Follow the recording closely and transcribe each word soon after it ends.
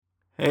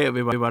Hey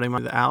everybody, my name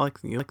is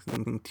Alex, and you're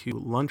listening to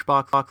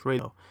Lunchbox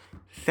Radio.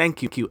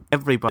 Thank you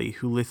everybody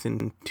who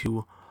listened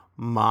to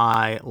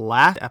my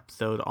last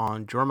episode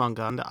on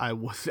Jormungand. I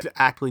was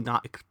actually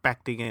not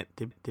expecting it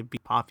to be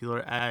popular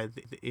as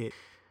it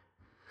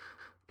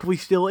probably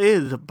still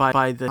is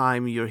by the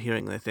time you're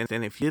hearing this.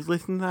 And if you did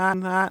listen to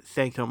that,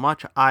 thank you so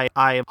much. I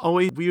am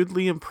always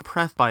weirdly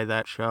impressed by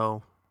that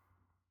show.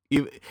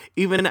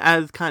 Even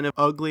as kind of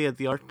ugly as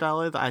the art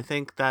style is, I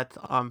think that's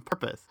on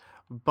purpose.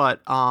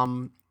 But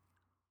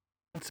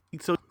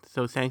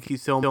so thank you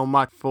so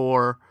much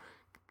for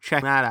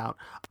checking that out.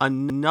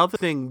 Another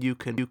thing you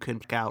can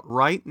check out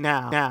right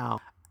now,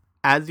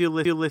 as you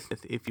listen,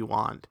 if you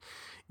want,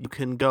 you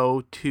can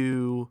go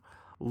to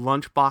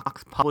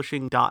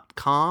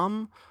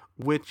lunchboxpublishing.com,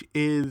 which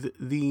is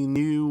the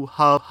new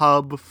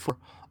hub for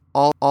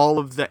all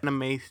of the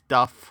anime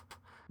stuff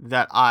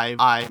that I've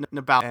written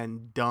about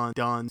and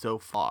done so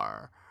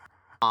far.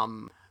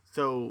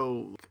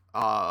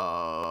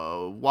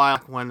 While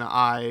when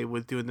I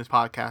was doing this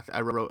podcast,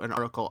 I wrote an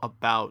article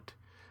about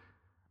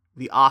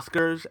the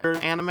Oscars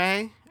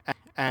anime,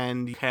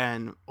 and you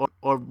can,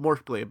 or more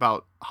specifically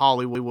about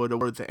Hollywood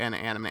awards and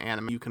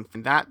anime. You can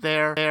find that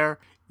there.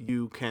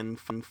 You can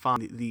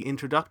find the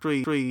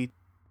introductory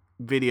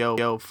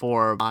video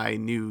for my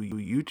new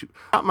YouTube,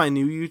 not my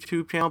new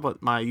YouTube channel,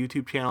 but my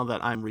YouTube channel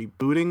that I'm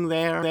rebooting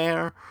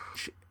there.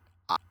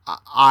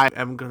 I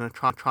am gonna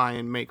try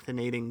and make the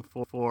nating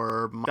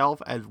for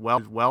myself as well.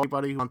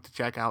 Everybody who wants to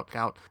check out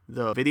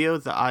the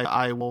videos that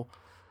I will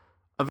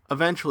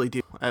eventually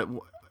do.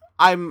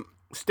 I'm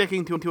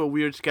sticking to a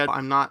weird schedule.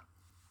 I'm not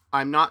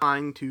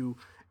trying to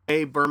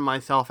burn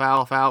myself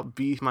out,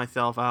 beat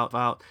myself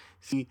out,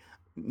 see,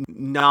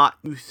 not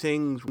do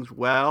things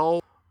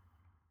well.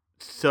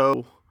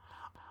 So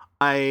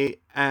I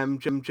am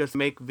just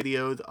make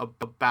videos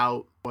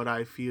about what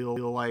I feel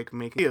like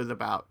making videos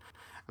about.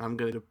 And I'm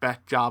gonna do the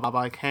best job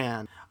I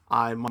can.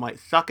 I might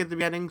suck at the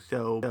beginning,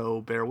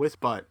 so bear with.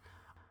 But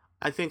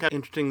I think I have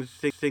interesting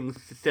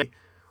things to say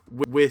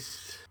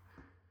with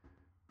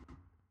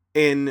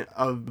in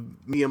a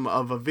medium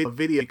of a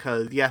video,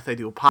 because yes, I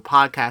do a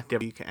podcast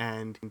every week,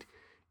 and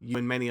you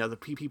and many other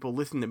people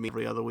listen to me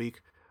every other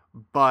week,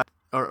 but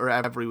or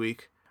every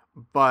week,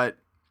 but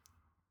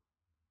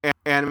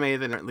anime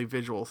is inherently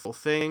visual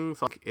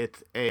things. Like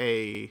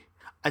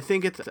I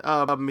think it's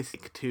a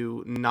mistake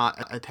to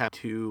not attempt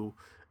to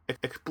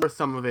explore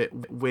some of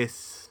it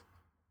with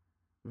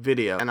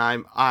video, and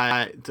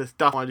the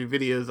stuff I want to do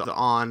videos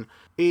on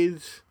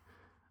is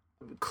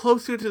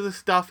closer to the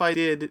stuff I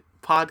did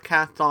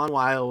podcasts on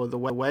while I was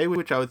away,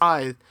 which I was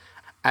surprised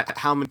at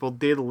how many people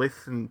did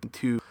listen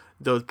to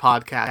those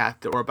podcasts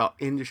that were about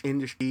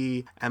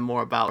industry and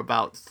more about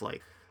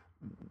like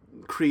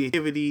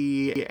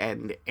creativity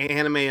and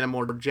anime in a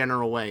more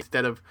general way,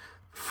 instead of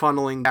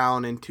funneling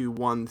down into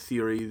one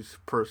series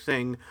per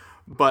thing.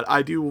 But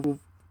I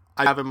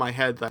have in my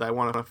head that I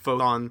want to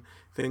focus on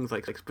things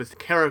like specific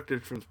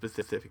characters from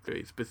specific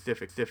series,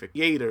 specific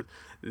creators,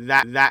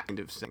 that kind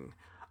of thing.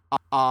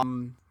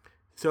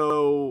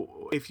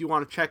 So if you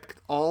want to check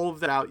all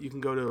of that out, you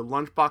can go to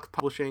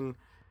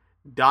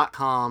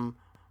lunchboxpublishing.com,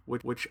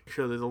 which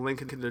sure there's a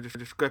link in the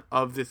description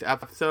of this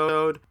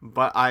episode,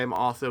 but I am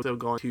also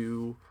going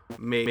to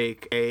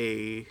make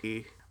a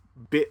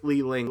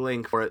bit.ly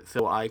link for it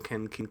so I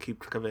can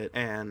keep track of it,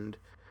 and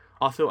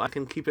also I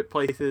can keep it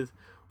places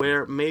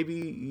where maybe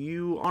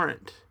you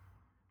aren't,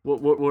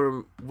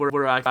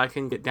 where I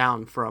can get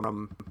down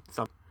from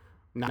some,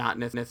 not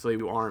necessarily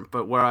you aren't,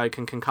 but where I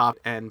can copy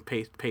and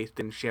paste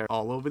and share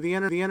all over the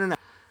internet.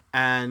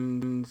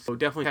 And so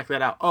definitely check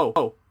that out.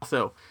 Oh,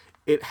 also,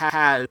 it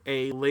has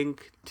a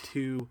link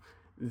to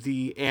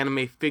the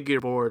anime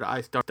figure board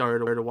I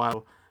started a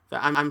while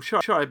that I'm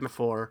sure I've been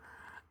before,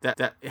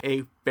 that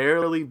a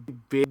fairly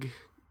big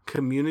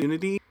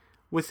community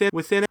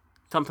within it,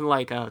 something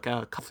like a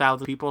couple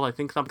thousand people. I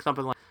think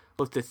something like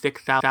close to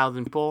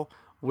 6,000 people,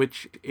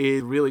 which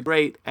is really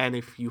great. And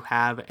if you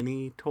have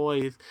any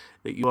toys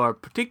that you are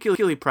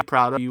particularly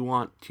proud of, you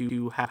want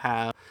to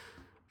have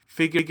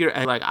figure,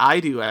 and like I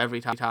do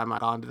every time I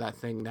go onto that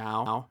thing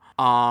now,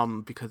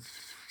 because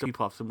some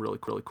people have some really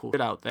cool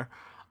shit out there,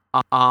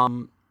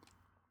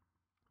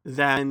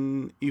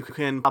 then you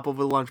can pop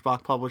over to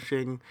Lunchbox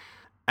Publishing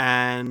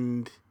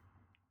and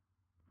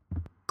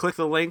click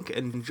the link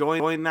and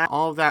join that,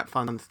 all of that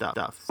fun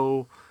stuff.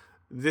 So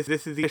this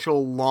is the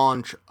official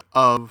launch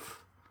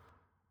of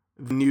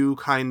the new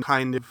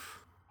kind of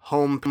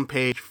home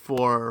page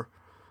for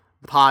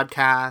the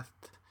podcast,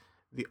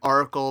 the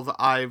articles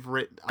I've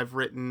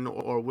written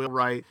or will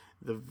write,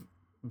 the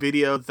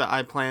videos that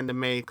I plan to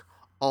make,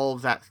 all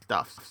of that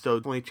stuff. So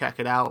definitely check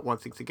it out.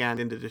 Once again,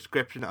 in the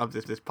description of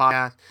this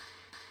podcast,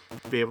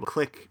 you'll be able to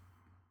click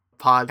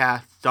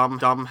podcast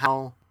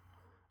somehow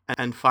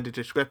and find the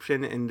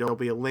description, and there'll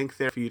be a link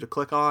there for you to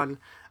click on,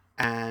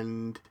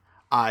 and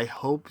I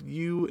hope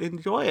you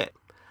enjoy it.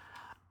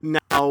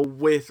 Now,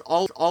 with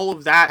all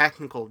of that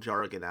technical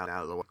jargon out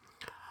of the way,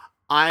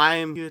 I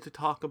am here to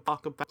talk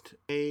about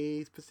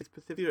a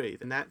specific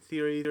series, and that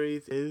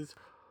series is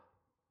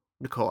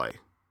Nikoi.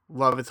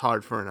 love is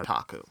hard for an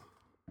otaku.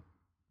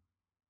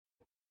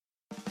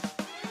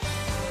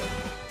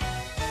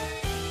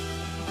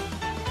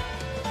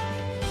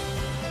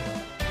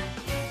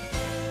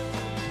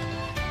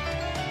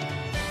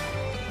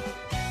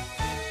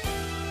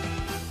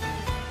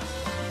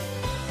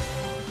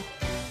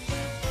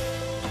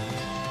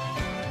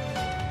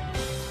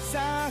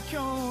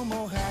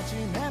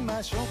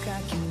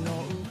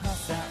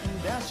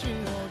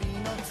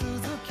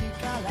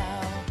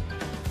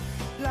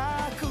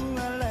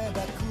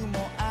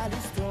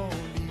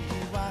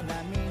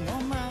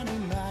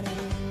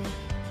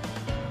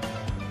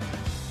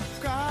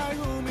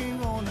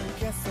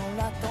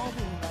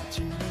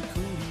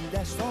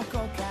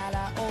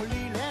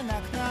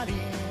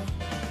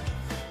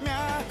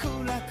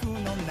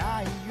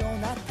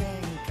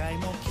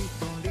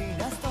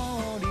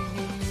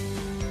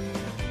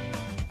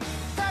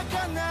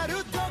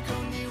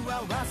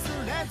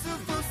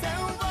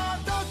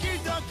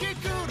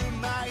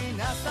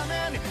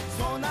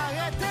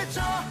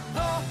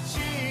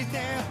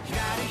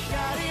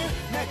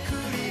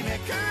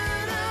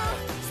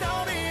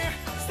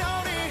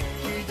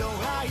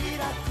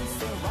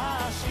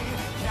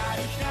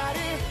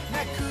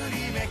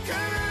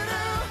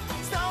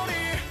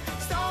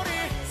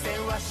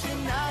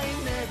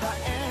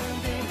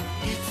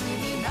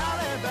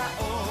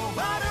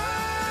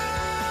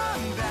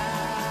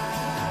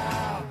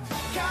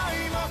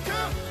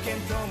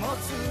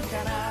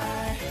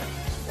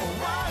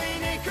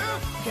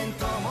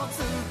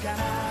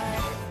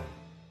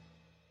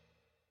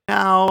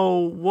 Now,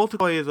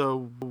 Woltakoi is a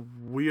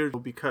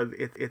weird because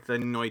it's a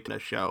Noita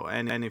show,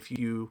 and if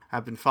you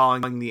have been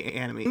following the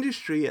anime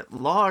industry at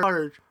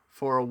large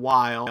for a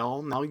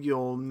while, now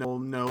you'll know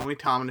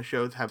Noitama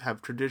shows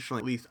have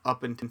traditionally, at least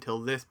up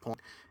until this point,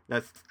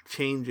 that's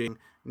changing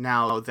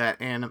now that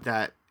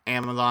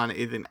Amazon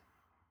isn't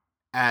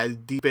as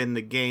deep in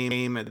the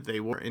game as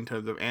they were in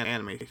terms of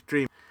anime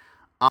stream.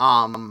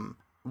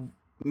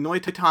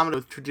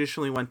 Noitama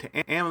traditionally went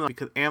to Amazon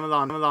because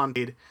Amazon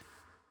paid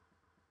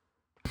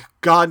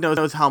God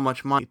knows how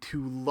much money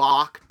to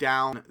lock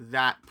down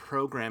that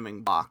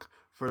programming block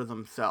for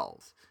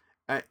themselves.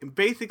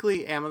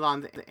 Basically,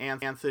 Amazon's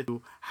answer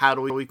to how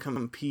do we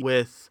compete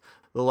with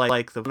the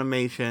likes of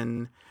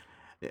Funimation,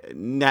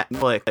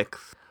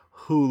 Netflix,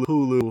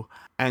 Hulu,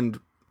 and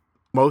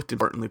most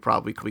importantly,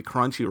 probably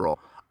Crunchyroll,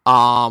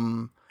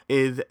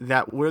 is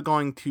that we're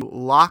going to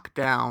lock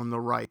down the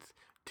rights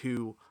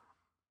to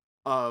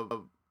a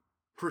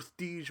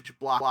prestige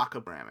block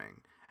of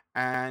programming.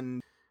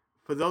 And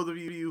for those of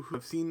you who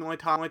have seen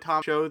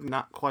Noitama shows,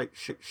 not quite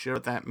sure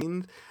what that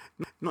means,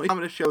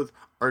 Noitama shows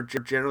are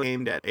generally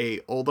aimed at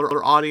a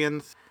older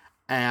audience,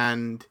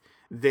 and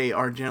they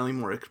are generally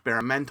more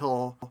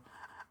experimental,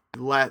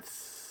 they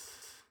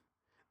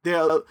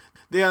are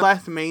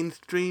less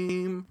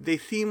mainstream. They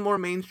seem more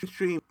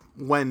mainstream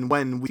when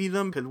we see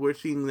them, because we're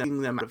seeing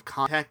them out of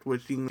context, we're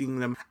seeing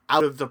them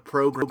out of the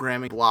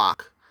programming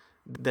block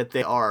that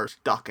they are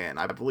stuck in.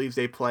 I believe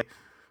they play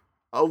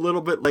a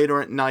little bit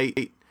later at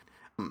night.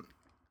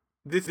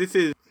 This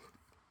is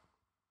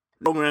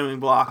programming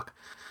block.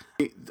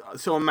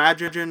 So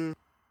imagine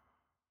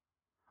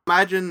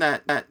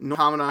that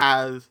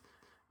Noitama's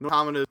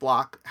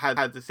block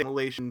has the same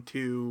relation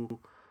to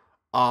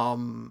a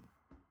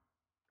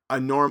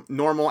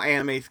normal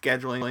anime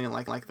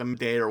scheduling, like the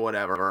midday or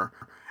whatever,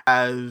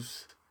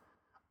 as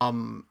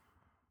Adult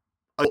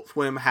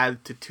Swim has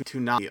to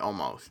Toonami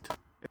almost,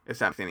 if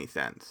that makes any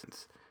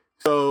sense.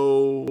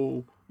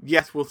 So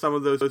yes, will some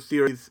of those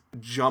series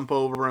jump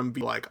over and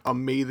be like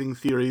amazing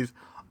series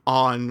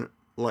on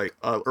like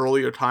an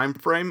earlier time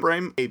frame?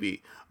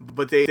 Maybe,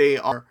 but they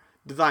are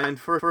designed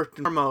first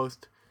and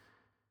foremost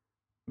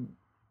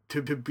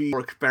to be more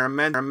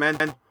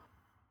experimental,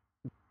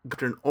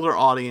 to an older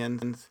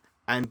audience,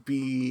 and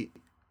be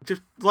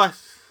just not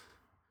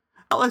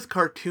less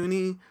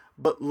cartoony,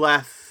 but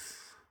less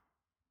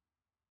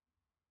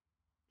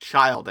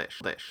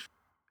childish,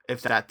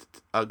 if that's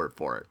a word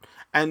for it.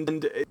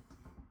 And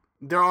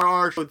there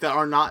are shows that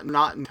are not in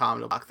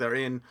Tomino blocks. They're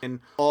in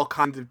all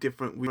kinds of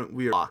different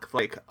weird blocks.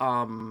 Like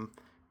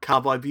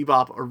Cowboy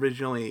Bebop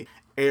originally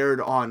aired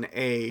on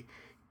a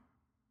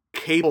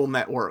cable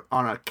network,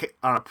 on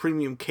a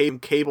premium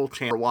cable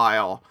channel for a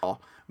while,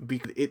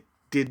 because it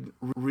didn't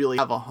really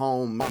have a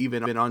home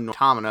even on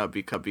Tomino,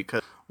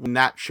 because when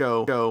that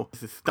show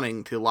this is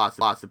stunning to lots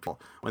of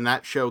people. When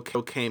that show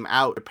came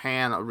out in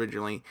Japan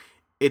originally,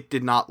 it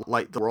did not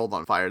light the world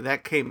on fire.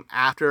 That came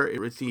after it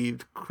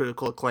received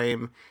critical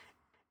acclaim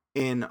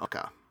in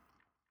America.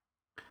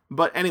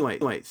 But anyway,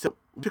 so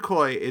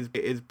Woltakoi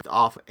is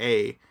off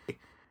a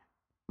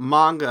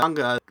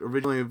manga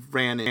originally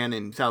ran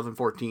in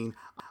 2014.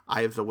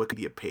 I have the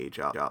Wikipedia page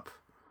up.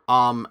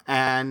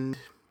 And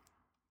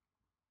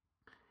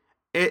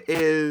it's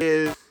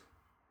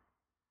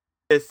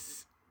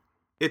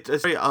a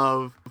story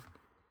of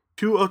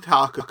two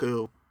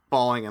otaku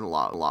falling in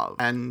love,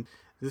 and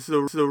this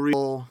is a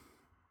real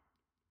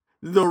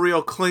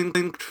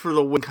cling for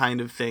the win kind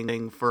of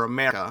thing for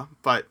America,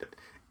 but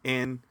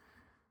in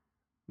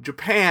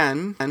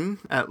Japan,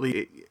 at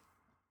least,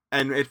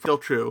 and it's still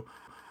true,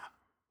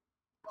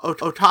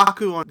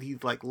 otaku are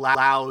these like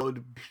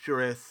loud,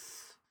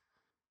 boisterous,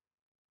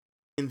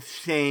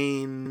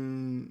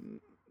 insane,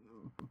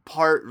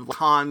 part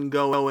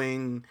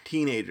con-going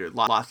teenagers.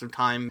 Lots of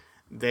time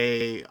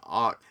they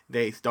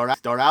start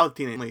out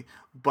teenagely,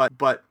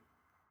 but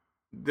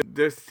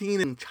they're seen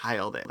as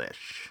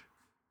childish,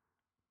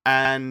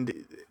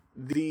 and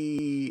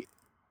the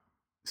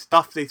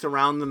stuff they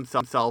surround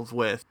themselves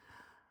with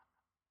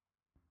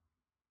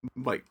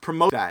like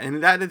promote that,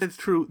 and that is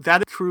true.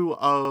 That is true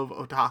of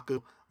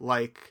otaku,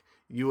 like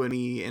you and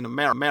me in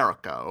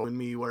America, or and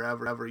me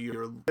wherever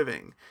you're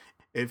living.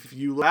 If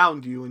you look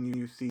around you and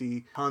you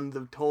see tons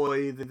of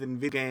toys and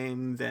video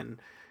games and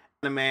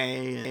anime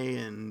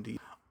and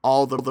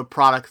all the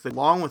products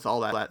along with all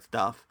that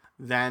stuff,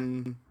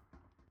 then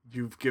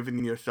you've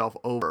given yourself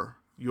over.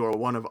 You're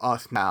one of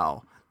us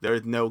now. There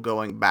is no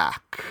going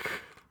back.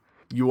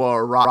 You are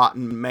a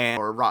rotten man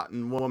or a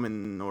rotten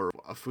woman or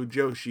a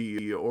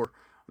fujoshi or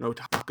an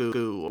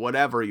otaku or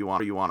whatever you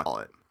want to call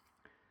it.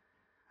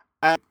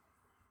 And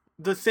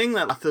the thing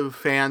that lots of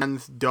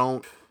fans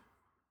don't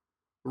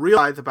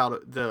realize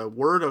about the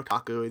word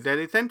otaku is that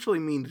it essentially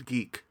means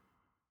geek.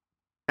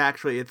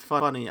 Actually, it's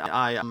funny.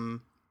 I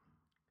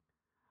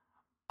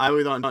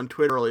was on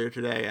Twitter earlier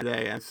today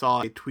and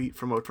saw a tweet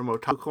from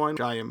Otaku Coin,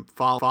 which I am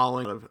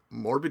following out of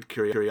morbid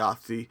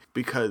curiosity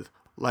because,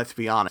 let's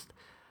be honest,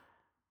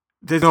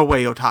 there's no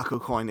way Otaku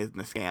Coin isn't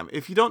a scam.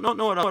 If you don't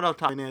know what Otaku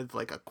Coin is,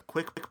 like a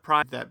quick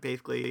prize that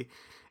basically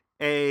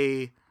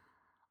a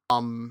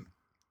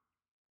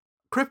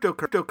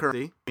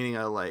cryptocurrency, meaning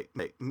a like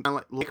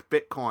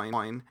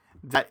Bitcoin,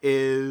 that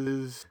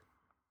is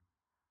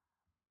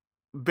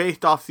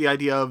based off the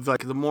idea of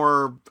like the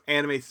more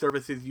anime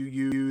services you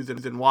use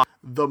and watch,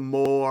 the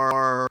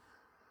more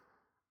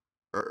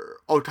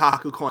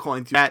otaku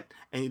coins you get,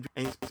 and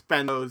you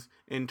spend those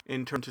in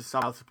turn to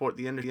somehow support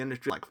the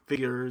industry, like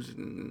figures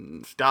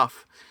and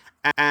stuff,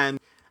 and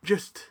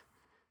just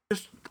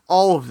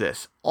all of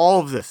that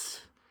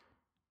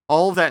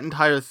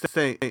entire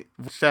thing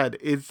said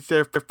is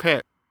their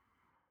pick,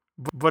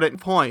 but at the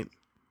point,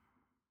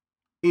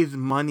 is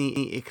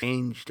money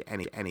exchanged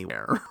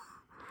anywhere?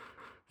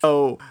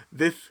 So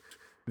this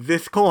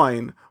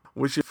coin,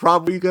 which is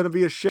probably going to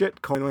be a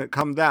shit coin when it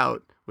comes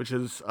out, which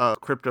is a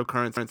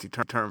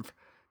cryptocurrency term,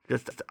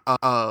 just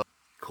a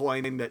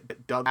coin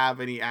that doesn't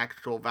have any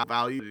actual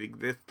value that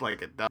exists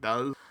like it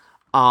does,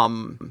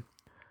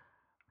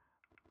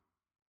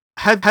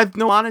 has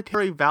no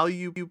monetary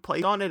value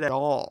placed on it at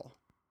all.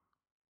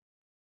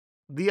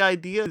 The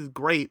idea is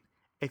great,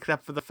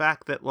 except for the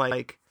fact that,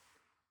 like,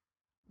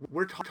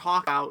 we're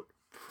talking about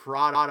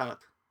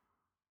product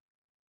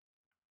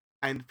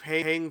and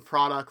paying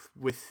products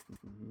with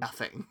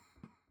nothing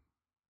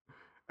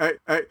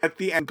at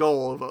the end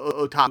goal of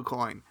Otaku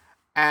Coin.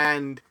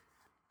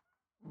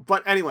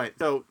 But anyway,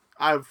 so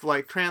I've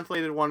like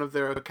translated one of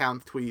their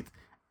account tweets,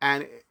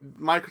 and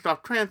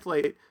Microsoft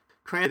translated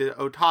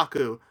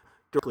otaku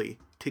directly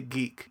to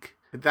geek.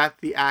 That's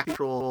the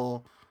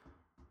actual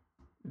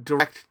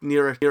direct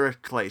nearest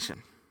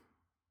translation.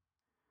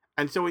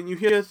 And so when you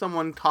hear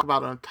someone talk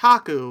about an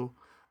otaku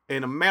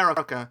in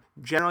America,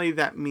 generally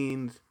that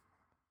means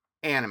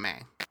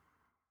anime.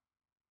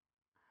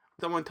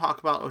 Someone talk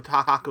about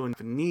otaku in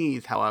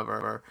Japanese,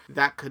 however,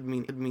 that could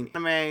mean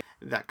anime,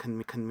 that could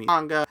mean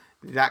manga,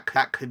 that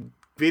could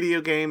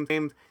video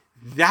games,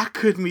 that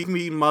could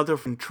mean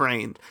motherfucking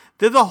trains.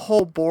 There's a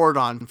whole board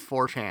on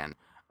 4chan,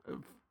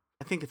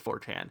 I think it's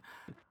 4chan,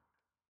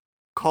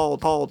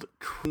 called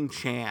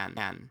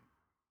Train-chan,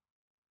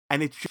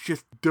 and it's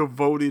just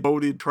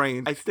devoted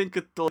trains. I think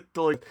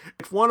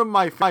it's one of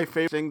my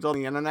favorite things on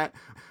the internet.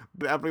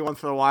 Every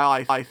once in a while,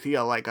 I see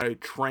a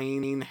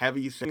training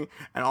heavy thing,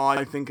 and all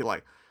I think is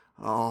like,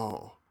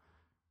 oh,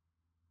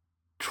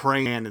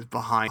 Train is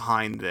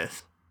behind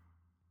this.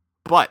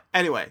 But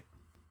anyway,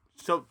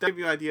 so to give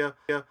you an idea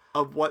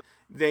of what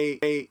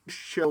they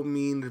show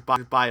means by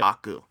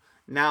otaku.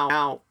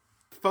 Now,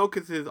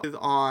 focus is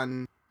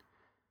on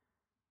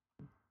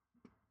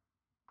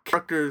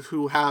characters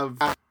who have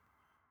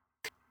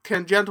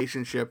tangential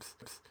relationships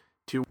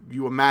to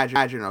you imagine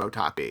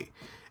otaku.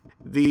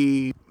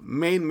 The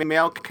main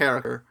male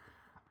character,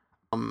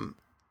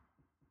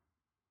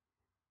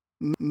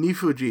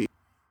 Nifuji,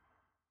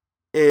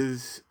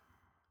 is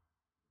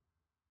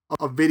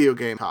a video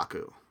game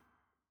otaku.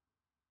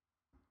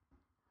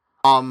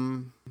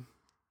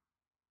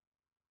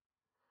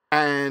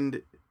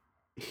 And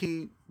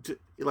he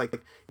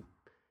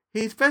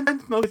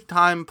spends most of his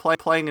time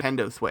playing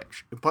Nintendo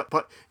Switch, but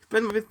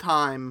spends most of his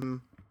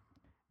time,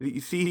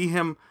 you see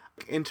him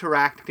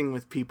interacting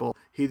with people.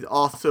 He's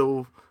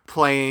also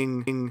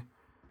playing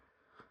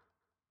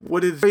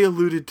what is very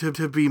alluded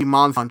to be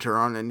Monster Hunter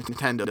on a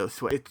Nintendo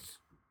Switch.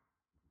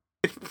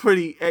 It's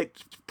pretty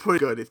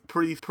good. It's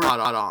pretty spot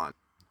on.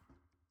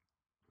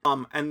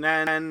 And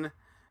then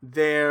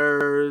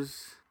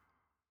there's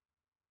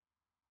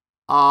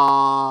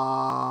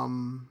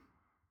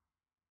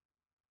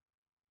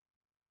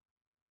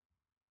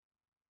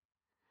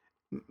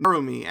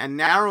Narumi, and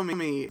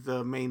Narumi is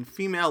the main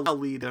female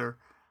leader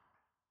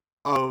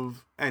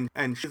of, and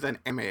she's an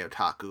anime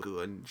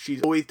otaku, and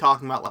she's always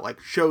talking about like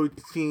shows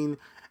she's seen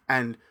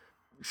and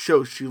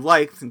shows she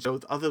likes and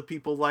shows other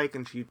people like,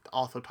 and she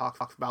also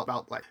talks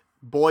about like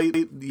boy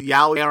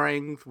yaoi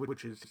earrings,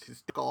 which is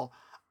hysterical.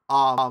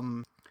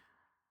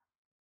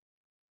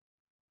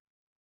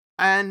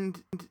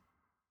 And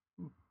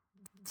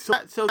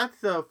so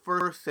that's the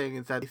first thing,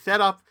 is that they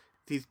set up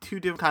these two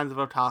different kinds of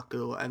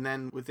otaku, and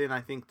then within,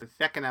 I think, the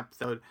second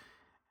episode,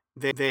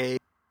 they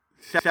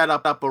sets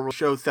up a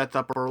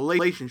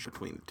relationship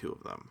between the two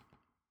of them.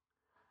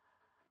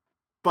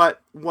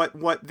 But what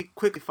they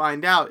quickly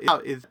find out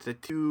is the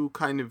two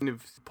kind of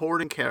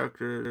supporting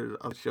characters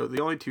of the show,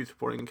 the only two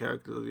supporting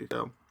characters of the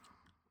show,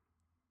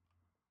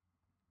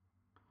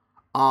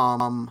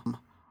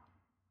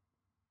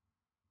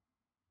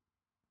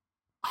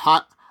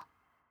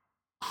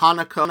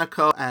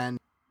 Hanako and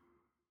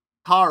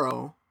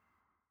Taro.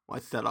 Well, I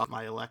set off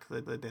my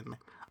Alexa, didn't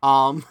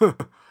I?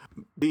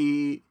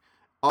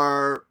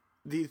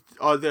 These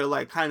are their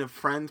like kind of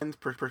friends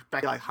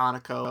perspective. Like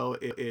Hanako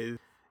is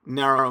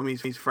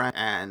Narumi's friend,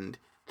 and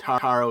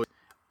Taro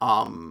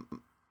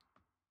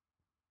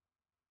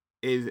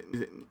is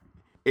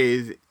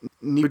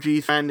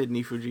Nifuji's friend, and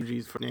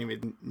Nifuji's name is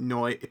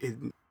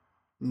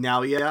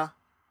Naoya.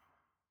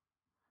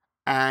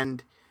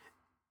 And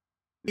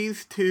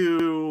these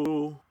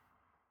two,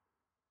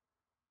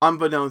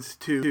 unbeknownst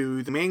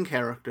to the main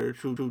characters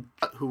who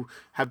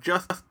have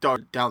just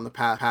started down the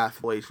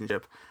path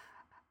relationship,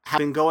 have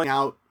been going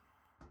out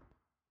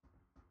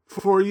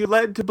for, you're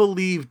led to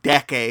believe,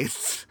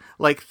 decades,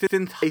 like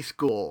since high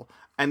school,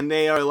 and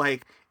they are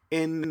like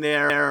in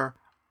their,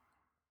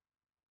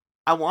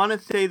 I want to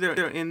say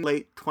they're in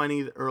late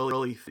 20s,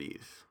 early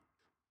 30s.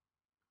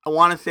 I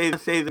want to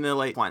say in their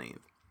late 20s.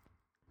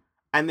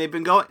 And they've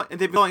been going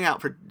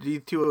out for the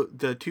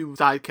two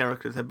side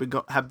characters have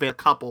been a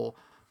couple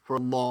for a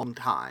long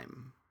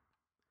time.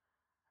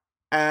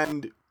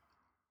 And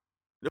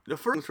the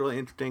first thing that's really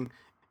interesting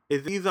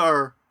is these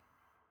are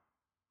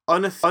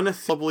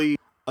unassailably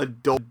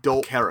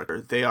adult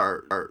characters. They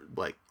are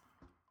like,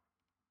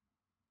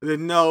 there's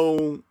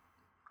no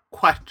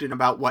question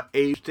about what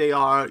age they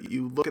are.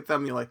 You look at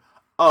them, you're like,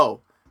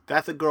 oh,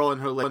 that's a girl in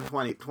her late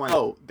 20s.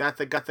 Oh, that's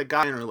a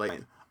guy in her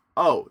late.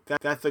 Oh,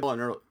 that's a girl in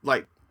her,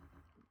 like,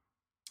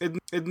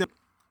 it's no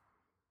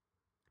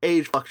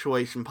age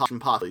fluctuation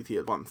possibly,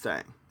 is what I'm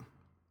saying.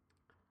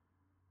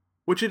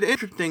 Which is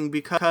interesting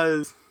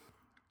because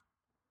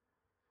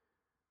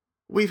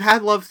we've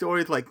had love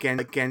stories like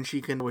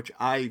Genshiken, which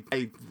I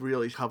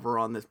really cover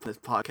on this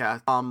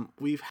podcast.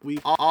 We've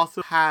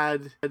also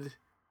had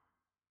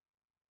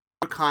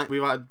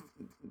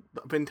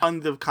been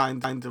tons of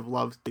kinds of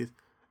love stories,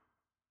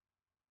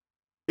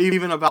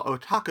 even about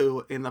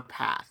otaku in the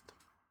past.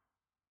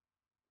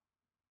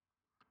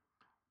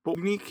 But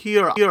unique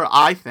here,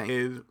 I think,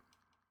 is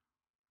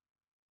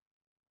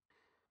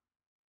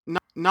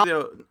not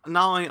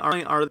only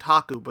are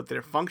otaku, but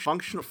they're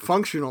functional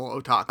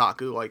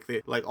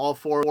otaku. Like all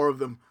four of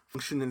them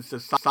function in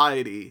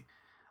society.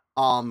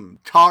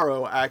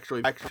 Taro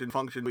actually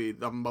functions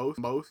the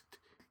most.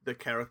 The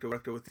character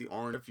with the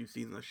orange, if you've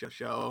seen the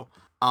show.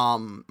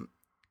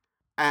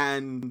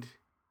 And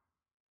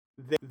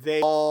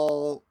they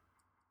all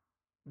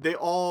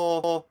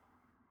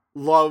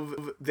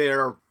love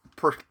their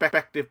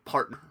prospective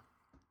partner,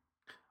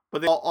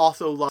 but they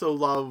also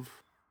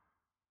love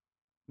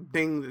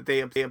things that they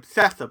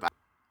obsess about.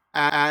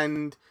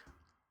 And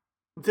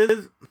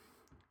this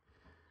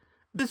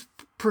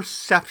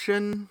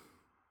perception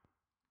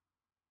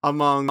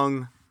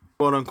among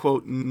quote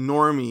unquote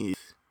normies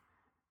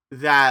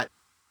that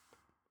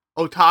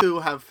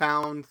otaku have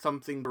found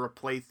something to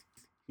replace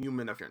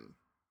human affection.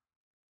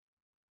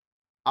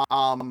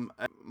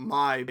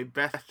 My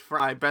best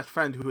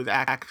friend, who is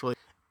actually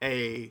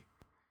a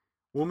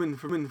woman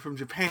from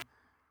Japan,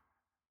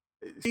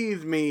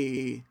 sees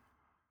me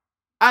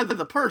as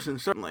a person,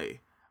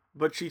 certainly,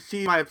 but she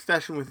sees my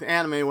obsession with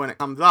anime when it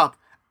comes up,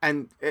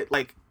 and it,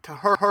 like, to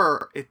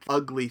her it's an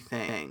ugly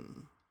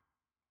thing.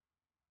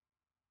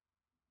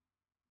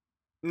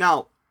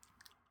 Now,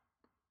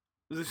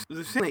 the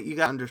thing that you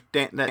gotta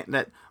understand,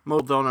 that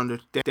most don't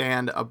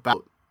understand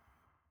about,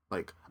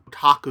 like,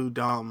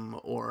 otaku-dom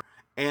or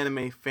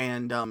anime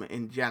fandom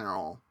in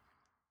general,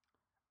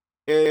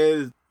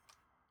 is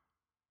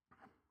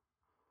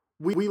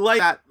we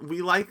like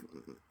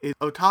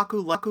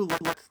otaku like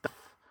stuff.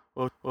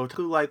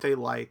 Otaku like they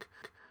like,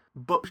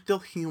 but we're still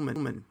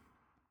human.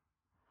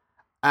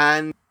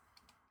 And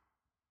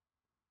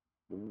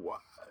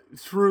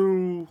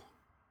through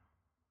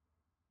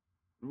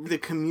the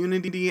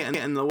community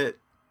and the way,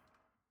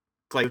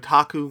 like,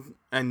 otaku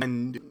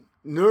and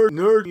nerd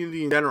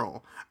community in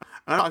general.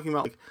 I'm not talking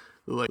about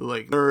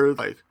like nerds,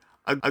 like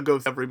I go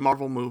to every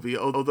Marvel movie,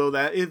 although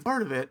that is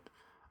part of it.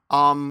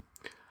 I'm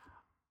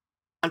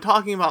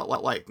talking about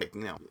like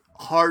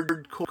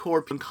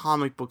hardcore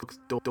comic book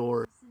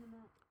stores.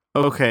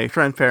 Okay,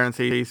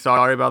 transparency.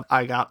 Sorry about.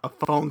 I got a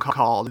phone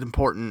call. It's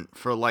important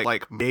for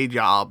like day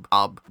job.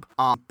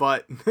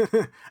 But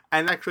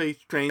and actually,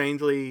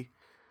 strangely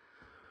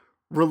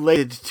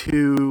related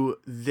to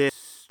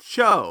this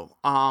show.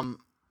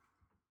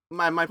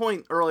 My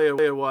point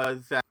earlier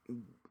was that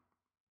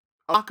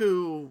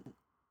otaku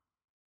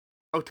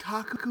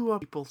are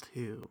people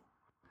too,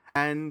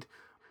 and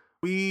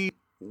we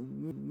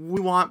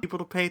want people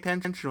to pay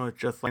attention to it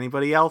just like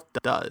anybody else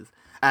does.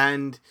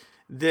 And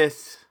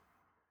this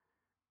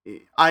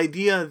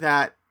idea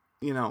that,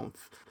 you know,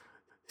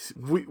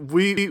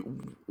 we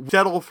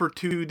settle for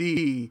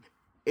 2D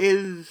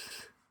is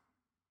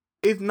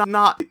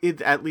not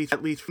it's at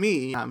least for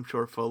me, I'm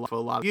sure for a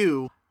lot of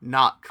you,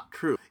 not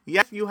true.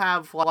 Yes, you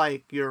have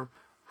like your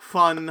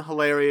fun,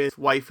 hilarious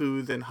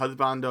waifus and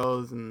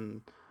husbandos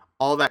and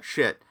all that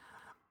shit,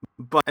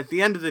 but at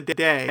the end of the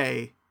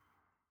day,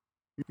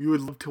 you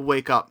would love to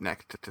wake up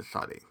next to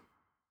somebody.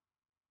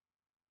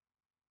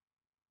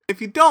 If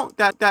you don't,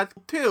 that's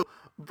too.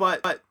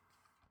 But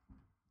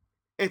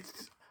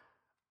it's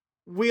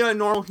we are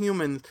normal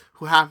humans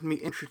who have to be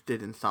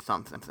interested in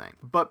something.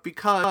 But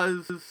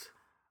because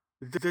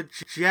the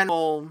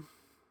general,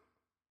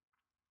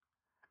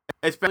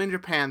 especially in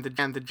Japan, the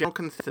general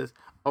consensus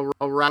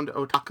around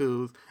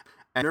otakus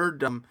and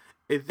nerddom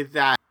is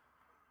that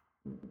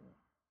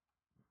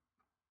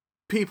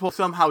people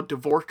somehow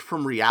divorced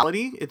from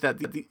reality. Is that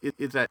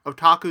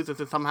otakus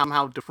is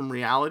somehow different from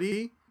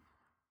reality?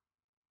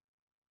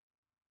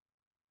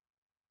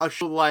 A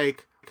show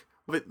like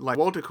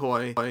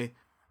Wotakoi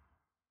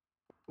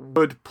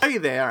would play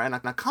there, and a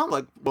comic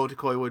like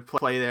Wotakoi would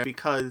play there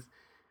because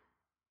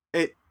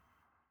it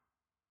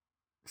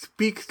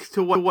speaks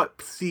to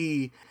what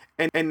see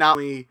and not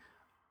only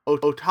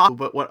otaku,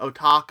 but what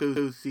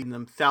otaku see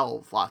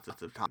themselves lots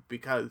of times,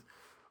 because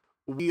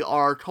we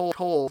are told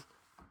all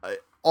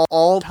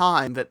the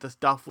time that the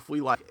stuff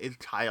we like is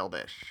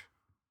childish.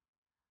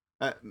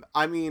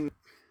 I mean,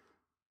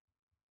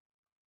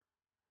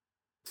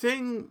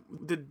 seeing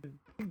the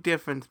big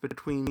difference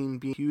between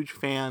being a huge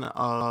fan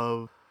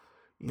of,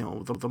 you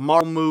know, the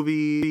Marvel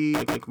movies,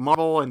 like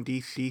Marvel and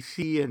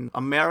DC and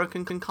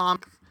American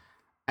comics,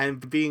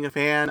 and being a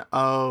fan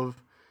of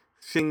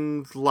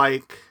things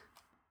like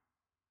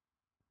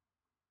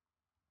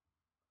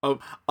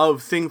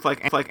things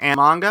like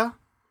manga,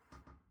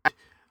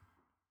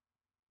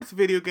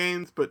 video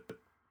games, but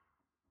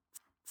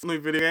only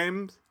video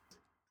games,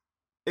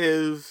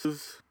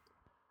 is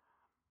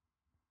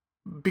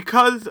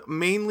because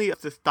mainly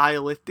of the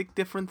stylistic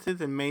differences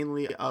and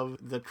mainly of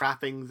the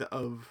trappings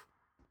of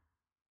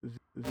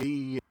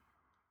the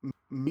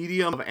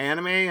medium of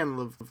anime and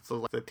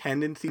the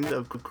tendencies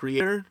of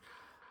creators.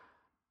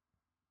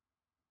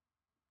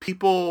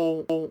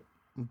 People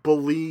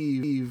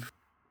believe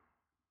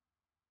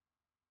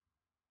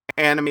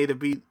anime to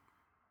be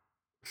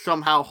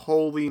somehow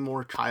wholly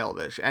more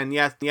childish, and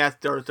yes, there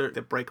are certain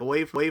that break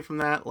away from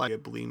that, like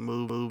Ghibli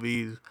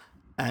movies,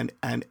 and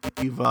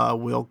Eva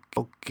will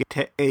get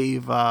to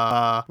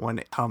Eva when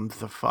it comes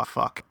to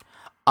fuck.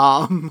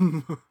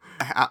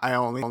 I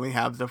only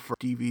have the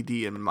first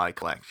DVD in my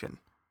collection.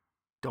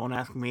 Don't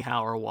ask me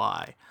how or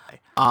why.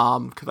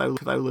 Because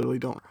I literally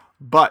don't.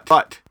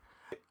 But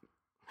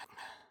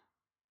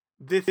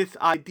this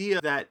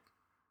idea that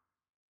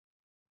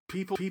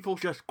people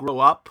just grow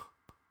up,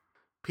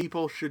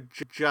 people should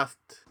just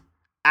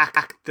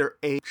act their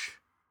age,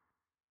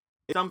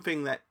 is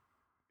something that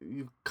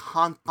you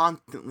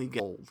constantly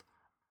get old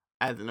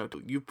as an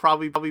adult. You've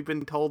probably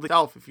been told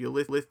yourself, if you're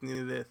listening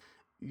to this.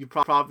 You've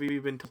probably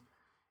been told,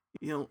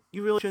 you know,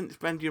 you really shouldn't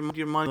spend your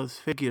money on those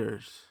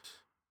figures.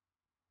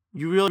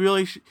 You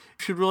really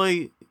should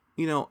really,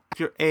 you know,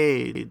 at your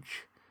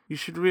age, you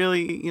should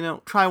really, you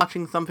know, try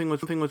watching something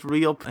with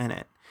real in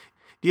it.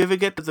 Do you ever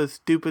get to those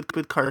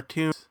stupid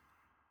cartoons?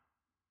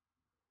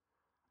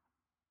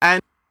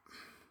 And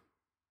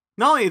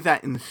not only is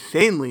that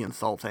insanely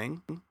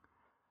insulting,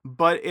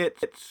 but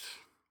it's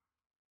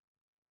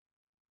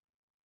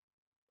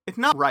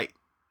not right.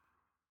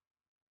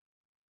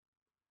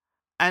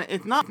 And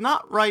it's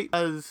not right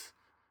as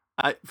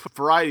for a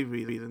variety of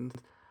reasons,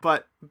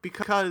 but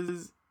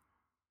because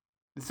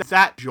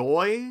that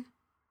joy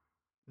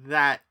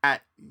that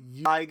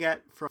I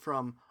get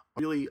from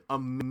a really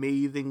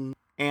amazing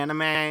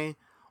anime,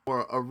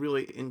 or a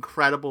really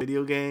incredible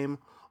video game,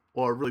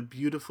 or a really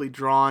beautifully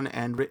drawn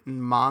and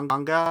written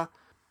manga,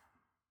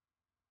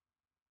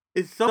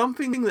 is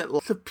something that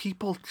lots of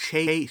people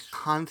chase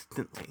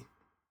constantly.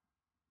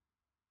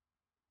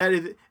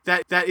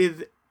 That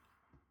is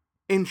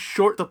in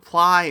short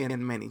supply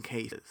in many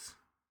cases.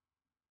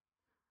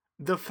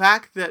 The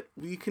fact that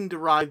we can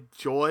derive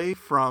joy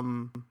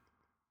from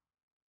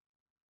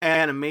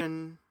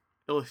animation,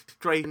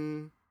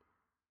 illustration,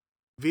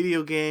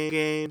 video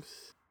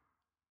games,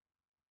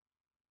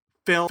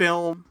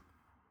 film,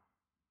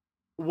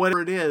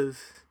 whatever it is,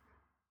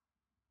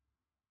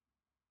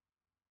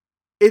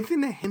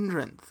 isn't a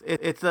hindrance.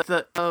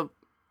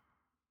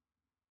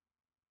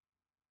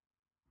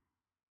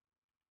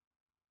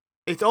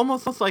 it's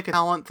almost like a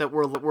talent that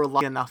we're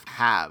lucky enough to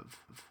have,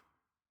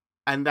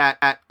 and that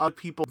other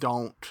people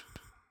don't.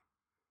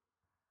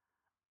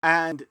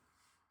 And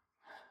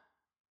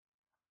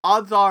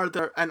odds are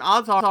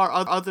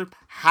other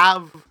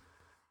have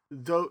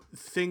those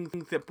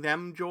things that bring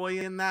them joy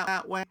in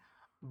that way,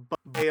 but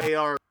they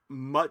are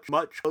much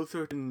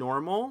closer to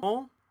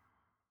normal,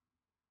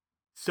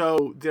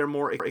 so they're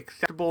more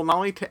acceptable not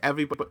only to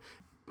everybody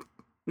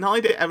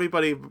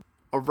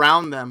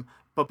around them,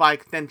 but by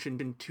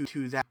extension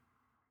to them.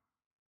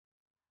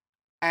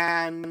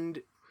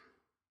 And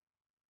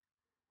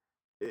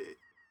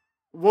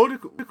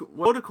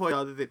Wotakoi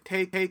does is it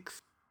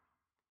takes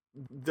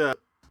the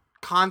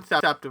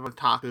concept of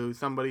otaku,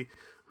 somebody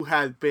who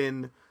has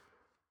been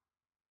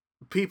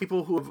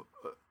people who have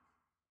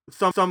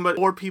somebody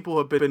or people who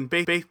have been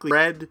basically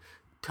bred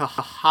to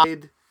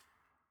hide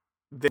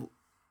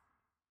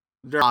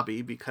their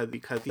hobby because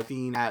it's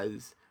seen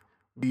as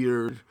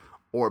weird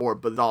or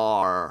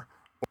bizarre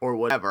or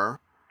whatever,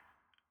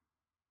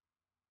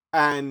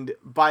 and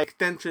by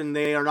extension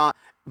they are not.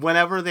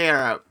 Whenever they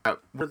are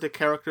the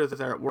characters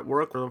that are at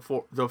work, or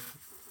the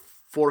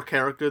four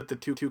characters, the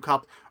two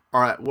couples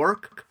are at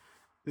work,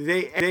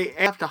 they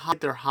have to hide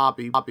their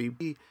hobby.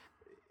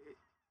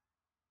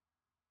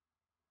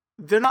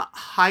 They're not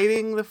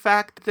hiding the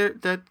fact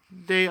that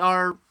they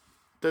are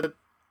the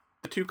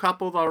two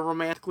couples are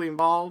romantically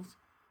involved,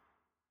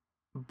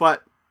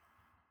 but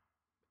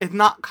it's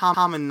not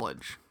common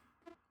knowledge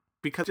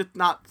because it's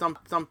not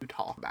something to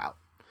talk about.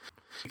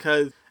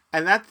 Because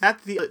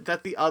that's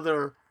the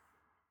other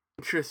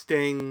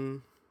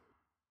interesting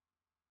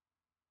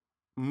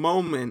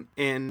moment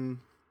in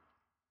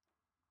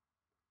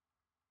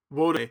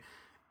Wotakoi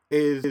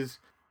is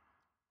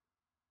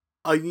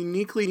a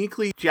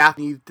uniquely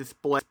Japanese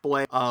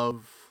display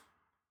of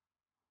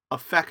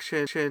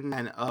affection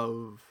and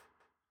of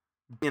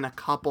being a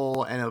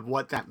couple and of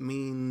what that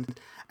means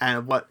and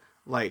of what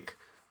like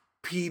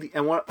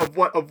what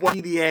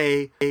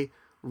PDA really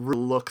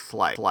looks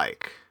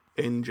like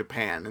in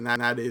Japan, and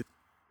that is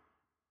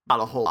not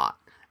a whole lot.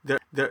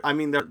 There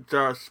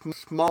are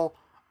small,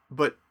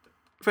 but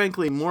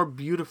frankly more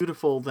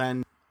beautiful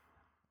than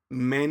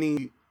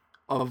many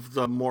of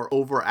the more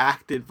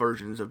overacted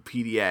versions of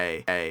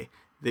PDA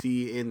that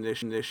see in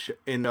this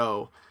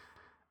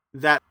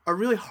that are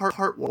really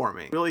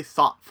heartwarming, really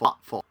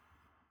thoughtful.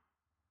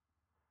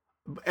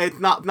 It's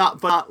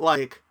not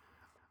like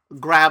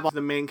grab off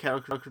the main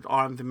character's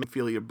arms and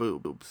feel your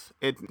boobs.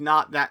 It's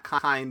not that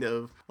kind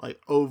of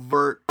like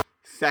overt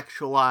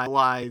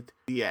sexualized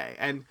PDA.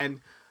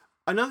 And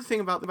another thing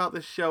about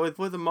this show is,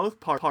 for the most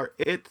part,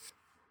 it's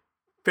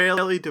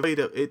fairly devoid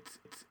of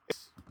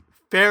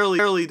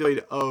fairly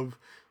devoid of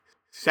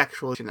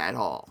sexualization at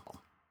all.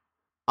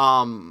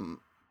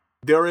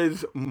 There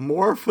is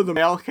more for the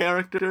male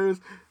characters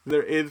than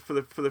there is for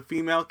the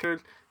female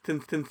characters,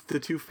 since the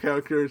two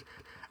characters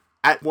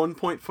at one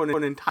point for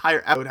an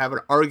entire episode have an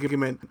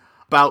argument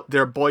about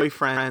their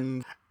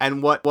boyfriend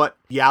and what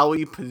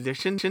yaoi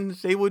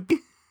positions they would be,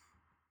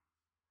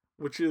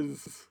 which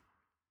is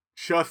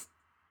just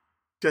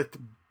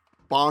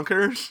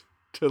bonkers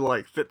to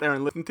like sit there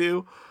and listen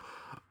to.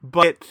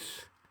 But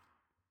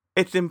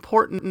it's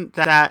important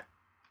that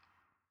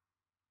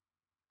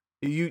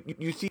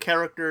you see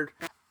characters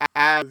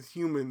as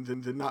humans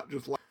and not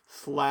just like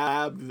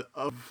slabs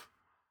of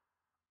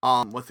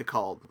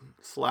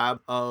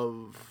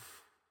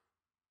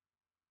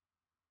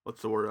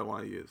what's the word I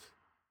want to use?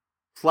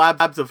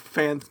 Slabs of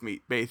fans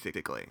meat,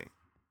 basically.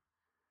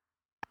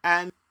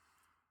 And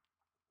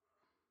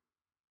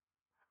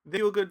they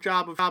do a good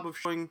job of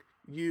showing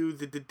you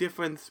the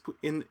difference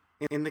in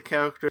the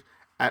characters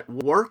at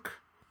work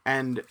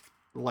and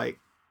like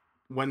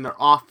when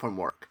they're off from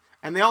work.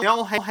 And they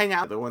all hang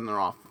out when they're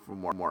off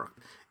from work.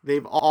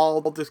 They've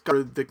all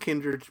discovered the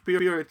kindred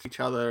spirits each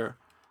other.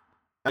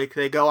 Like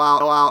they go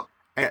out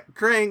and get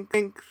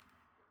drinks.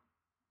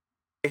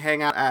 They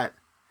hang out at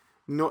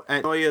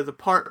Noya's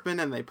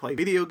apartment and they play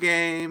video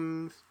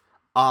games.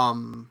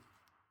 But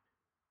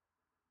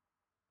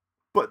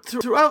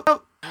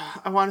throughout,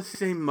 I want to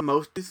say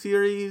most of the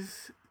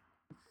series,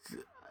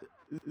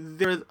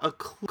 there's a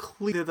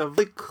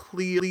very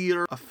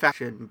clear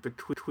affection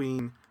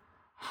between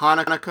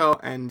Hanako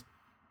and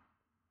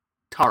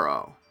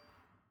Taro,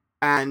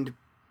 and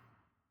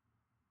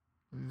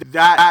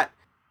that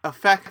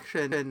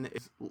affection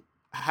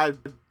has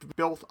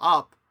built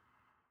up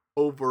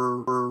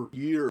over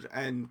years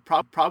and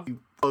probably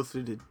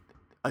closer to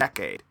a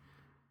decade,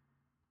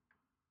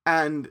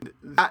 and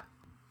that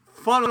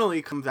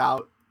funnily comes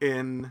out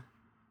in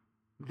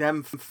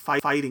them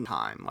fighting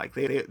time. Like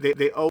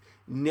they always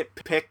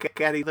nitpick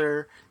at each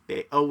other.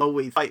 They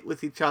always fight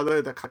with each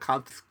other. They're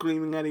constantly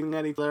screaming at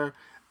each other.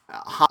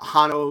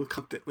 Hano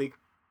constantly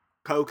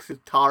coaxes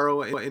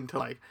Taro into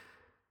like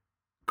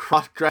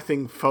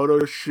cross-dressing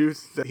photo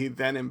shoots that he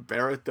then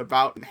embarrassed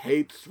about and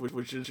hates,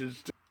 which is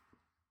just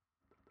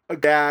a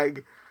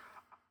gag.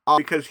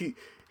 Because he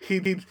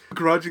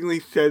grudgingly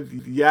says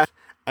yes,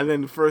 and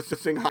then the first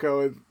thing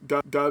Hano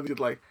does is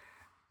like,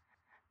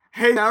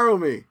 "Hey,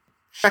 Narumi,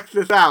 check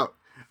this out.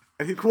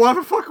 And he's, why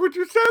the fuck would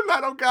you send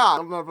that? Oh god,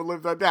 I'll never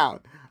live that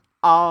down.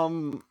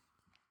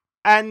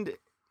 And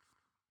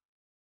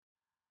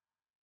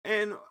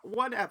in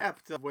one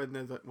episode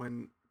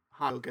when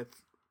Hanako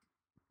gets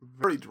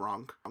very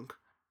drunk,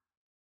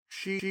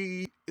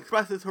 she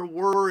expresses her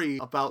worry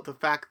about the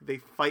fact that they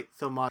fight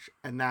so much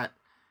and that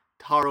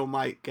Taro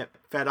might get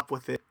fed up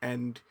with it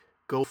and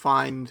go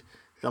find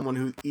someone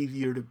who's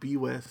easier to be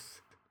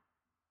with.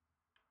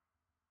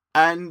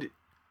 And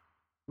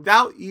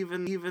without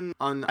even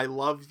on I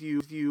love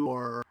you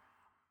or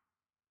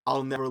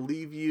I'll never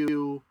leave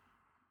you,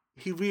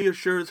 he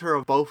reassures her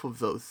of both of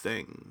those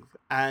things.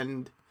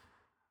 And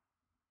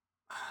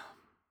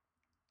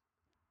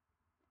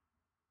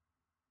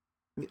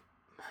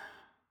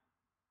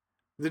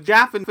the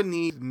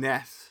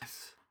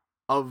Japanese-ness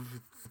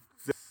of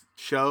this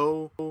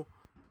show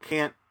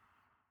can't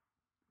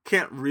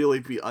really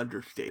be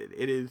understated.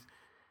 It is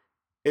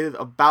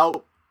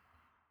about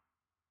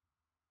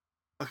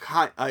a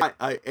kind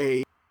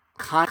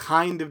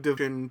of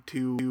devotion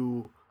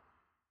to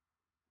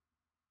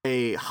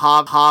a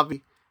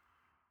hobby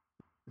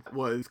that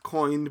was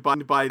coined by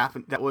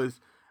that was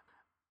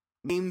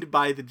named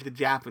by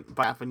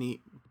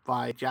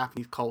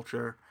Japanese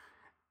culture,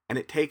 and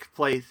it takes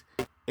place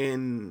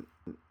in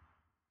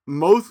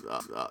most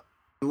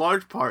in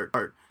large part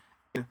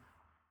in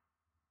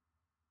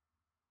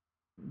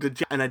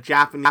a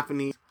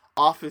Japanese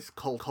office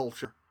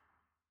culture.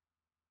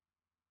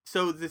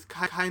 So this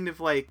kind of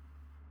like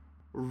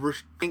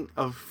restraint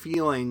of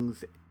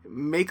feelings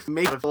makes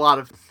a lot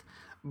of sense.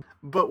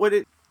 But what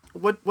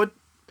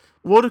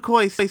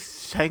Wotakoi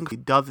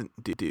Senki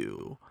doesn't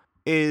do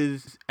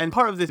is, and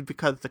part of this is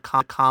because the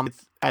comic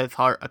is at its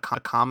heart a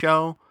comic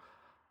show,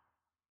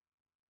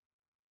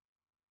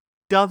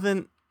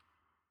 doesn't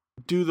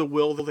do the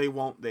will they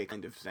won't they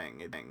kind of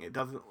thing. It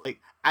doesn't,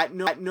 like, at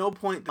no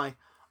point like,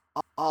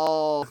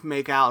 all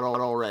make out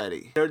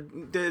already. There's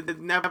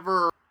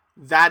never,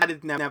 that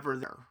is never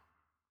there.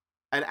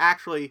 And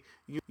actually,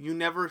 you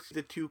never see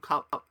the two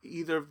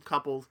either of the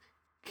couples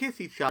kiss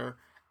each other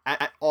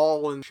at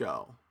all in the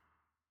show.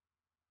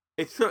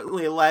 It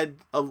certainly led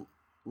to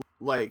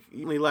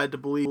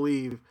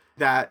believe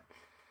that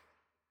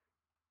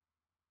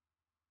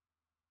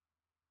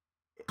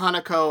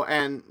Hanako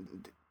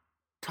and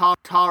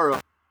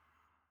Taro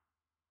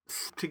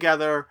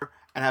together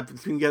and have been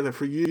together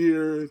for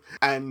years,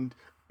 and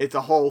it's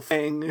a whole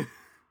thing.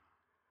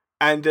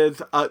 And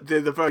there's a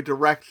very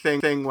direct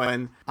thing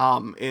when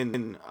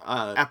in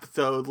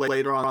episode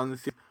later on in the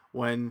season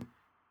when,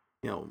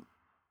 you know,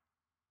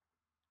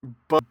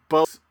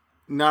 both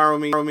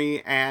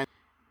Narumi and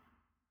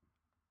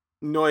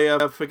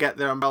Noya forget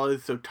their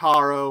umbrellas, so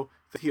Taro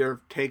says,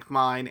 "Here, take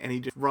mine," and he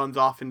just runs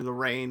off into the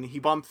rain. He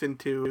bumps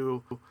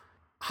into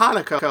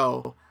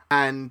Hanako,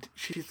 and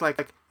she's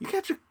like, "You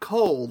catch a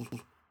cold.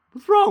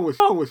 What's wrong with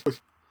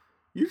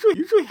you?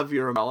 Usually have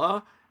your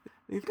umbrella."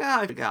 And he's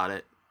like, "I got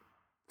it.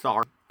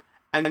 Sorry."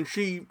 And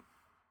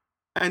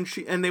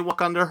they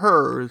walk under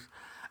hers,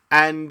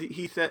 and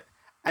he said,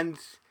 and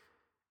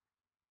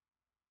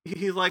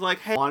he's like,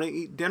 "Hey, want to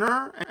eat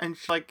dinner?" And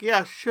she's like,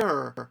 "Yeah,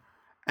 sure."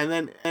 And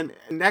then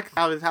next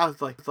out of his house,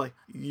 it's like,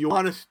 "You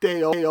want to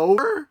stay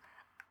over?"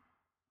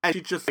 And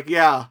she's just like,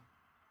 "Yeah,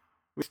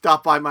 we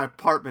stopped by my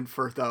apartment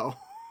first, though."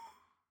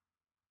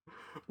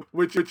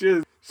 which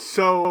is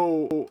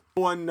so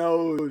one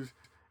knows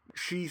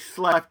she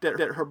slept at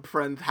her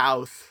friend's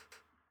house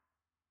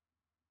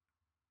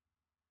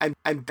and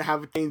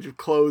have a change of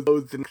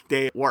clothes the next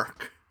day at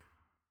work.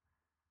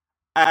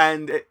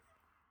 And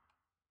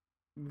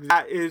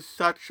that is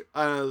such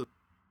a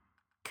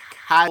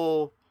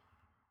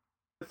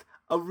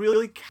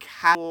really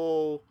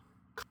casual,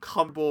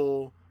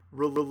 comfortable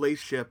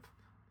relationship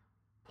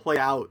play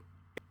out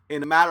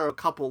in a matter of a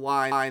couple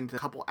lines, a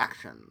couple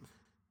actions.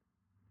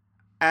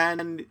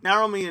 And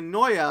Narumi and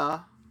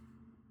Noya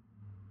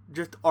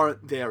just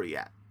aren't there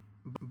yet.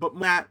 But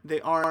Matt, they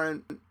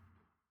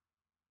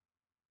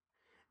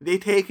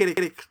take it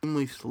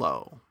extremely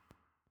slow.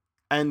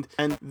 And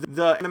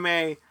the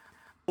anime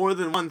more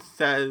than once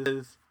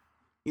says,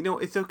 you know,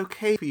 it's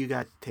okay for you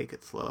guys to take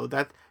it slow.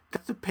 That's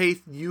the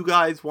pace you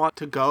guys want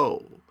to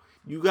go.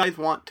 You guys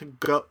want to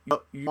go.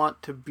 You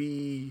want to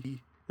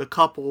be the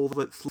couple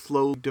that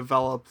slowly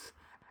develops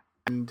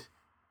and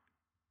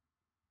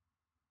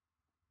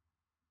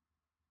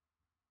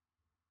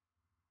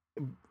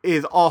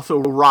is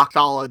also rock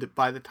solid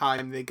by the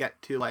time they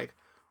get to like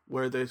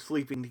where they're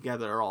sleeping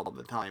together all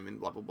the time and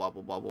blah blah blah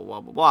blah blah blah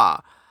blah blah blah.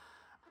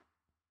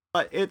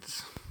 But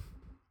it's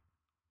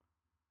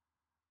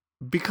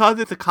because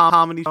it's a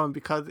comedy show and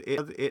because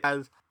it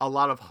has a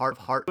lot of heart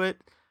to it.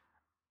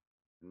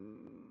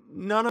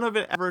 None of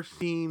it ever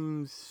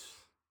seems,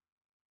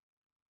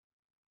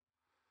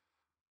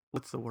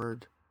 what's the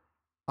word?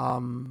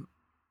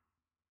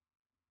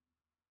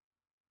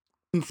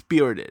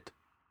 Spirited.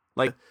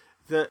 Like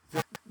there's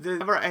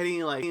never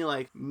any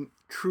like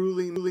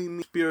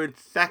truly spirited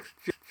sex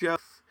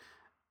jokes.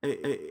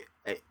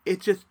 It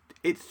just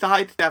it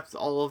sidesteps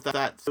all of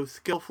that so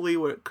skillfully,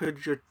 where it could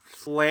just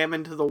slam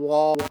into the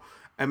wall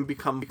and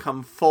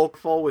become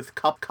folkful with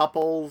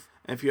couples.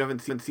 And if you haven't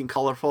seen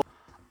Colorful,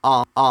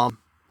 I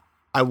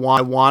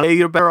want to say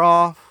you're better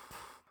off,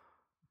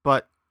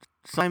 but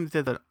sometimes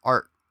there's an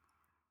art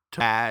to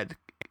bad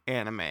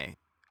anime,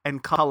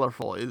 and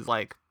Colorful is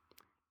like,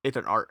 it's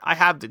an art. I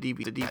have the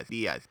DVD.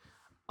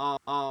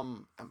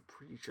 I'm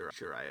pretty sure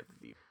I have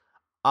the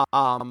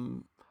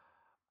DVD.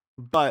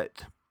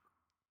 But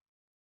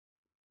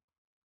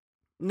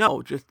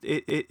no, just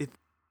it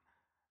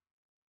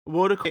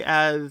Wotakoi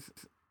as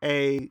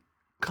a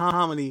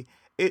comedy.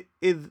 It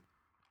is,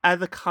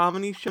 as a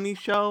comedy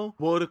show.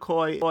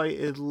 Wotakoi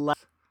is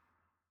less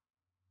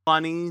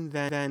funny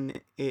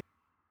than it.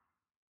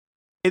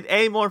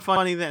 It's more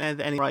funny than it has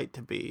any right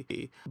to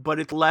be, but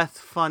it's less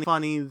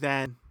funny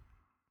than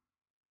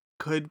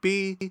could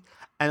be,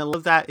 and a lot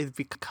of that is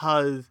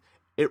because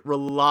it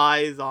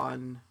relies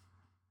on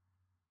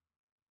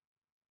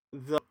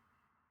the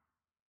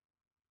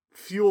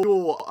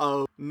fuel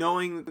of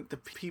knowing that the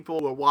people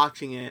who are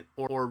watching it,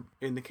 or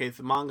in the case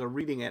of manga,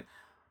 reading it,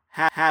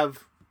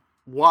 have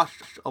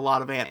watched a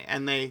lot of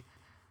anime,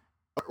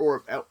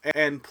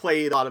 and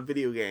played a lot of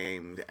video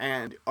games,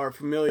 and are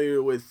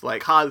familiar with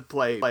like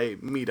cosplay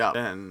meetup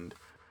and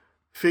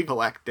fig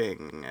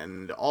collecting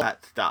and all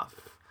that stuff.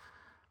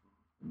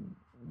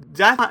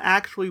 That's not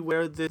actually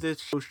where this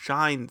show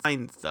shines,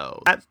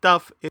 though. That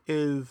stuff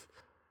is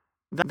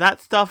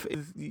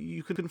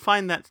you can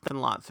find that stuff in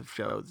lots of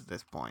shows at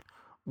this point.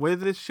 Where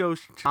this show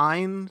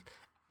shines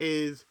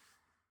is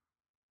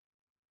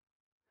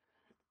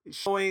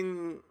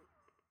showing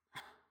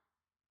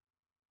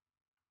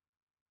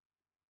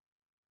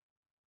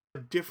a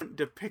different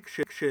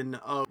depiction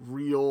of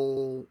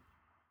real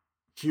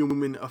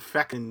human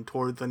affection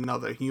towards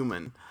another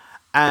human,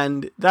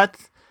 and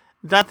that's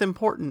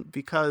important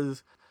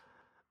because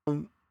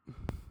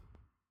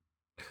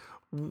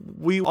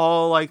we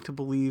all like to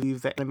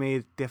believe that anime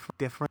is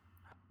different,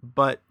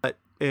 but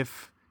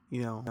if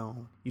you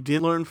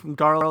didn't learn from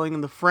Darling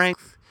in the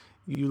Franxx,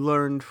 you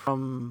learned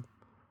from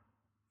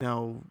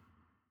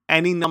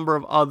any number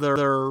of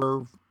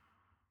other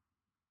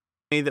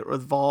that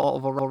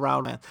revolve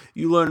around it. If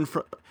you learn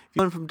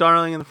from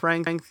Darling in the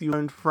Franxx, you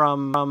learned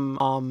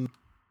from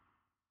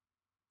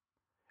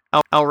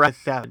Eureka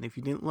 7. If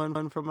you didn't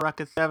learn from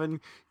Eureka 7,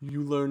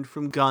 you learned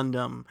from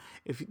Gundam.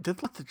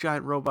 There's lots of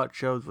giant robot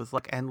shows with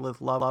like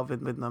endless love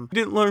in them.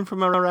 You didn't learn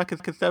from Eureka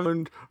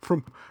 7,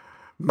 from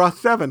Eureka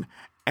 7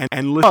 and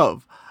endless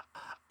love.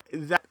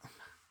 That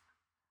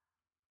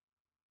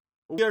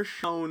we are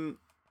shown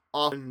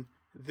often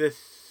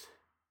this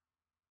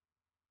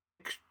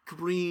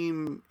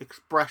extreme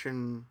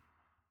expression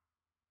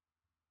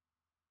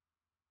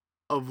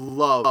of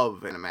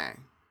love in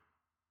anime.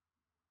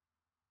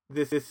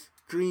 This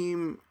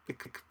extreme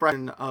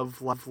expression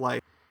of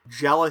like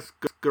jealous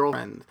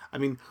girlfriends. I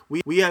mean,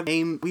 we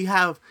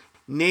have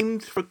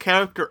names for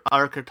character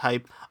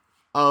archetype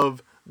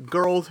of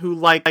girls who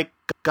like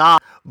God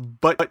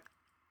but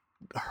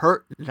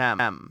hurt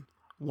them.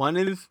 One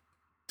is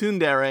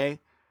tsundere,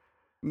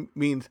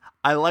 means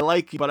I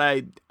like you, but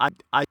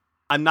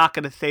I'm not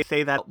gonna say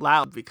that out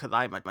loud because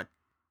I'm a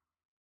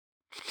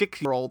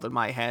 6-year-old in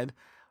my head.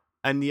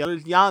 And the other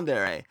is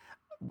yandere,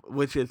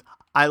 which is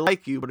I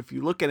like you, but if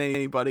you look at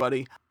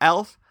anybody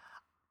else,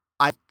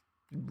 I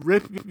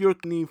rip your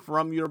knee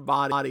from your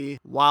body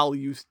while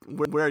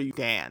where you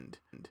stand.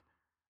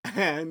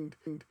 And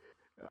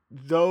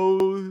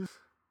those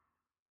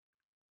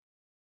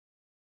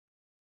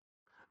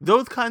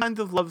kinds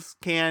of loves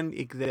can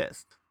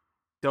exist.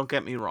 Don't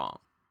get me wrong.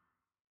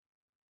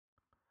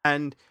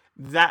 And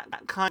that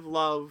kind of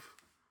love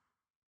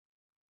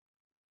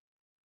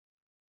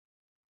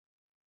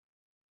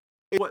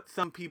is what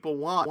some people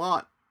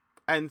want.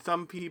 And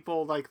some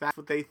people, like, that's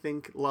what they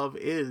think love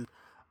is.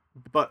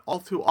 But all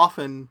too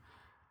often,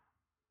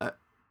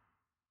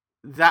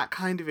 that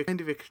kind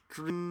of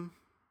extreme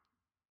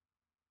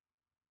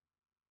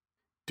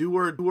do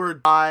or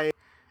die,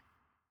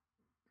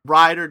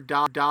 ride or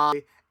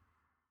die,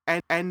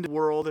 and end the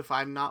world if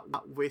I'm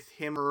not with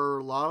him or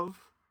her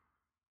love.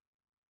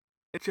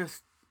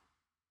 It's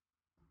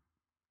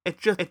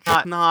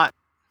not.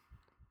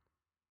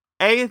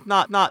 A, it's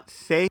not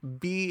safe.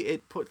 B,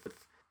 it puts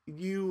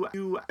you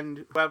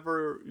and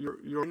whoever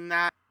you're in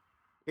that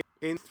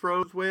in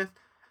throws with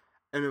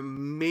an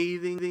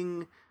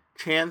amazing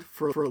chance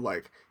for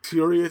like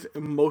serious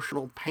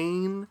emotional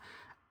pain,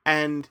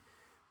 and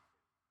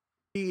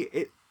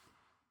it's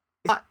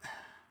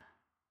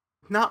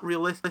not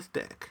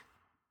realistic.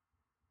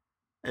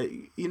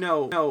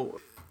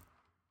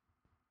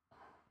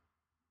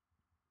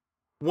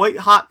 White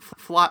hot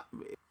flat.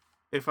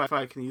 If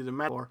I can use a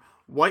metaphor,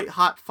 white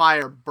hot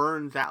fire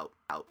burns out.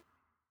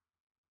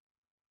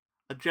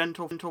 A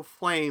gentle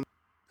flame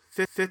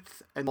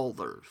sits and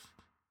smolders.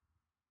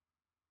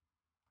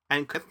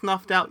 And could it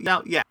snuffed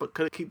out yet, but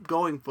could it keep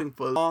going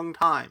for a long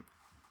time?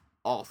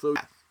 Also,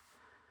 yes.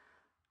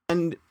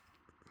 And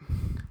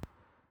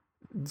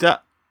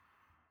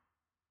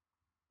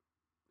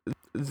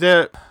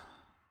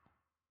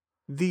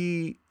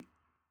the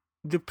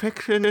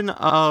depiction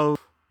of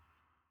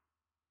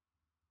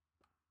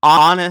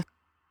honest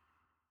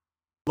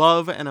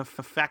love and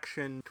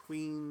affection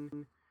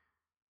between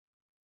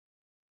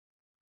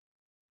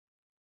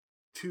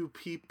two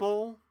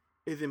people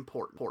is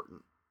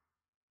important.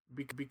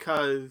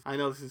 Because I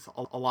know this is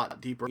a lot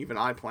deeper. Even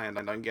I planned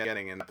on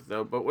getting an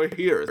episode, but we're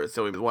here,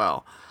 so as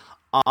well.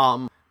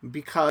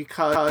 Because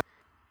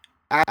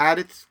at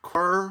its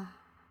core,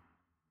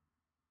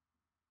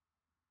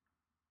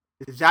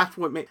 that's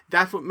what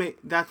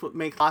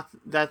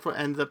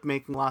ends up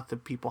making lots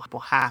of people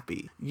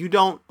happy. You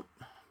don't.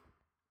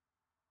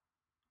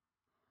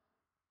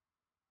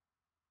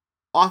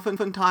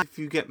 Oftentimes, if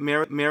you get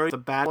married to a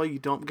bad boy, you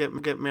don't get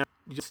married.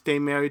 You just stay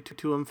married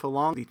to him for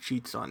long. He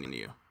cheats on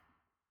you.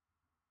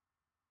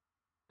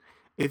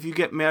 If you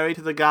get married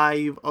to the guy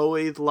you've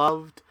always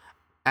loved,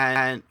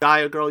 and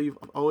guy or girl you've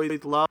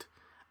always loved,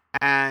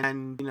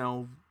 and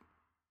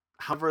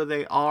however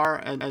they are,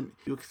 and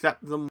you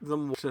accept them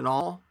and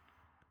all,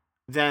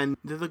 then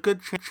there's a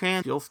good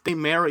chance you'll stay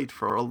married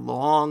for a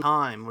long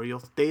time, or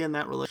you'll stay in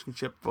that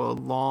relationship for a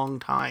long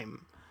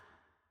time.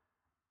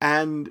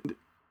 And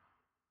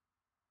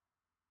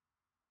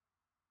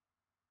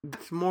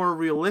that's more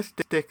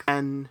realistic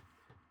than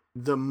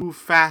the move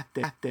fast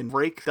and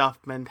break stuff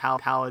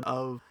mentality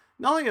of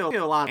not only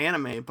a lot of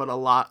anime, but a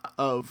lot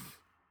of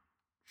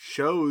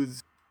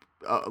shows,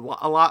 a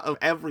lot of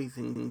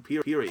everything,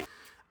 period.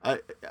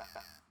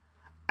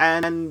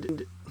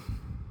 And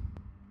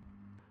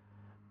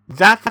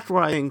that's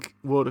where I think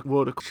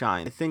would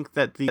shine. I think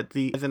that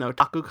the as an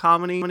otaku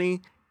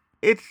comedy,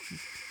 it's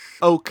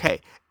okay.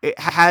 It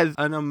has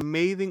an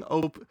amazing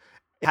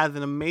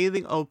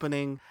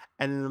opening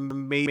and an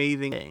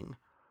amazing thing.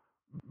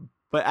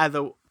 But as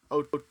a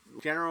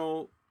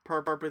general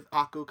purpose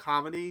otaku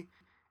comedy,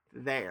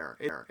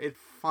 it's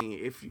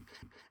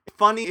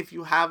funny if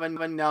you have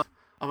enough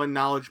of a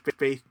knowledge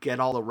base to get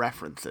all the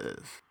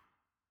references.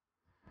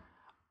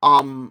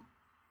 And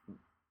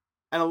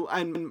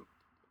a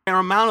fair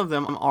amount of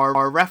them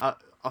are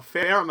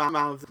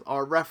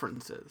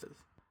references.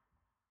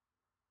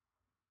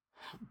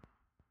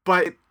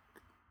 But it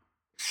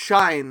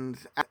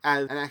shines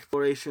as an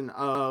exploration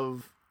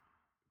of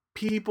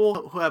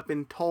people who have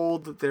been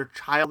told that they're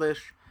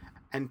childish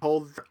and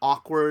told that they're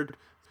awkward,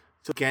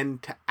 so again,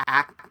 to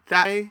act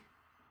that way,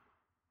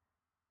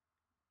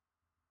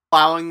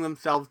 allowing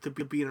themselves to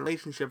be in a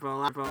relationship and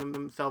allowing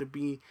themselves to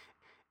be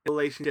in a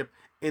relationship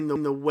in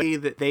the way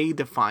that they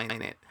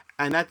define it.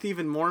 And that's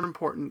even more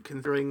important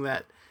considering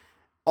that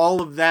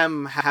all of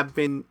them have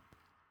been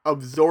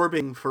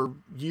absorbing for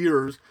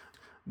years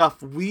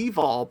stuff we've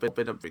all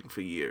been absorbing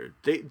for years.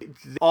 They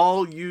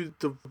all use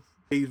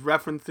these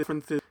references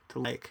to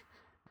like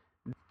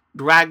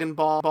Dragon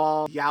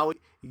Ball,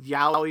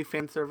 yaoi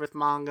fan service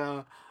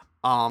manga.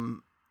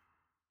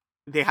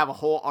 They have a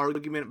whole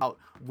argument about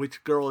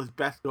which girl is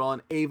best girl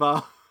in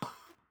Ava,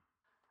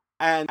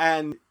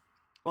 and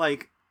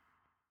like,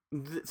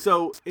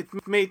 so it's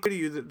made clear to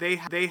you that they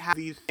have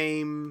these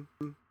same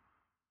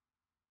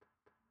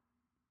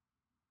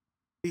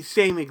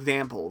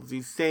examples,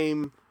 these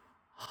same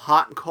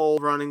hot and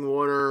cold running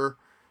water,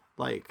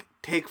 like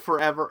take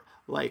forever,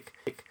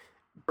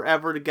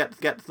 forever to get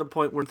to the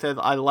point where it says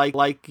I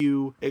like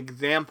you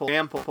example,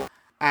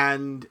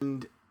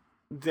 and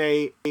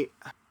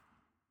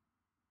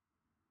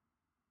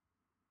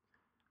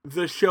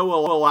the show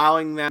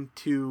allowing them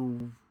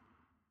to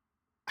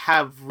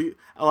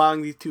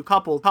allowing these two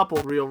couple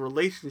real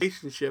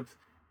relationships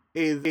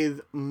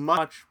is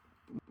much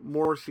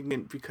more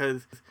significant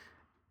because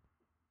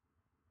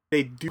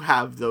they do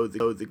have those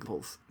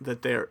examples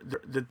that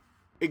that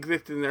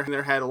exist in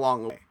their head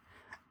along the way.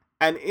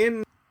 And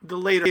in the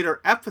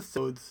later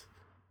episodes,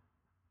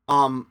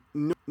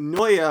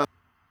 Noya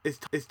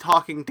is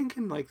talking,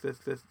 thinking like this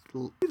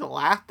the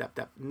last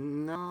episode,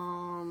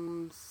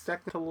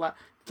 second to last,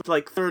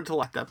 like third to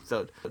last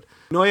episode.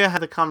 Noya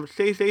had a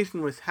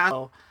conversation with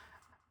Hanako,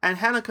 and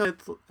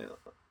Hanako,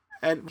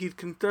 and he's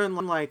concerned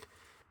like,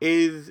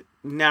 is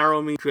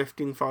Narumi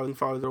drifting farther and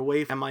farther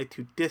away? Am I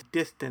too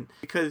distant?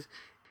 Because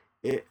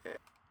his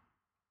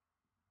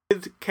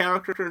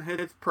character and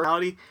his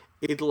personality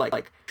is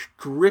like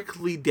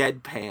strictly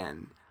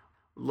deadpan,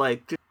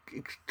 like just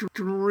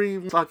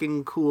extremely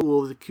fucking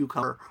cool as a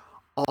cucumber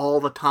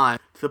all the time,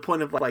 to the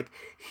point of like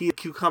he's a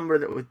cucumber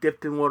that was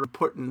dipped in water,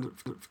 put in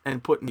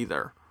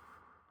either,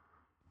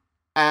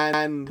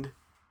 and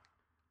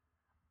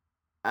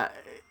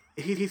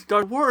he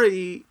started to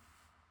worry,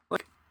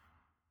 like,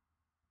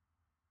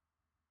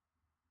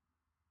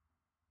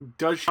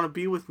 does she want to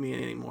be with me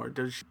anymore?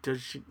 Does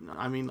she?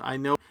 I mean, I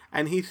know.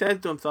 And he says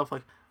to himself,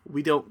 like,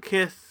 we don't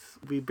kiss.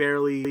 We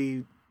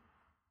barely.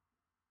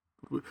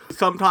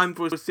 Sometimes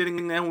we're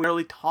sitting there and we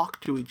barely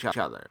talk to each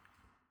other.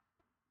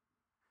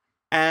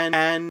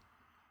 And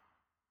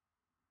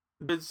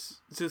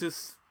there's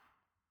this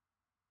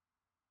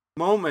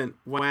moment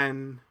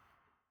when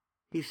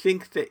he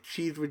thinks that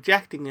she's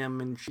rejecting him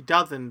and she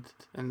doesn't,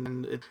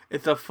 and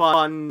it's a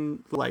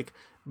fun, like,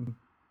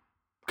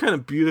 kind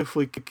of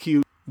beautifully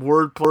cute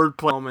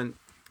wordplay moment.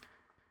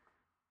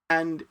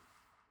 And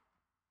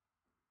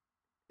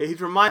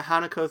he's reminded,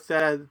 Hanako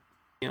said,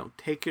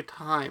 take your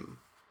time.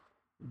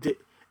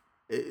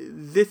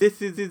 This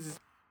is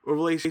a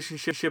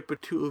relationship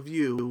with two of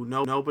you.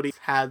 Nobody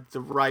has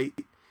the right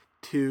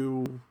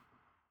to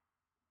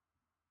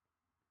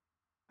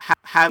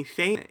have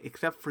say in it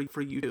except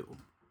for you.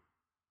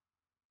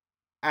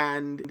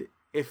 And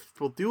if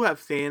people do have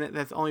say in it,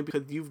 that's only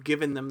because you've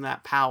given them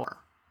that power.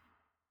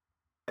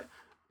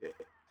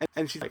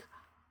 And she's like,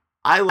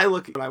 I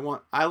look at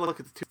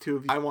the two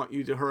of you. I want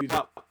you to hurry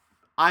up.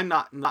 I'm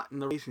not in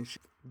the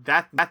relationship.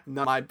 That's none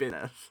of my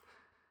business.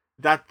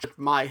 That's just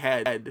my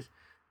head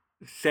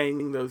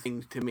saying those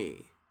things to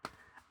me.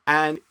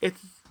 And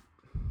it's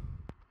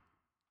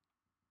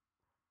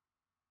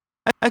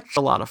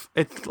a lot of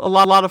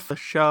the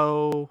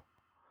show,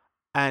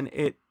 and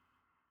it's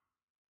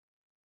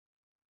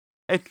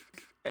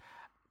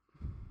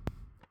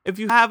if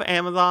you have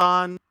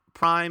Amazon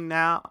Prime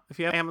now, and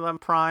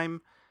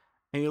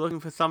you're looking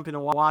for something to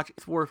watch,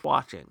 it's worth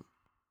watching.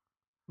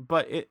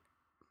 But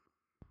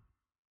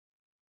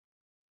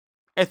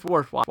it's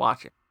worth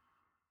watching.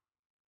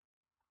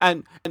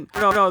 And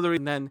no other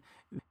reason than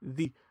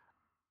the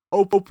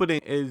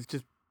opening is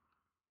just.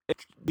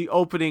 The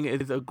opening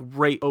is a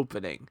great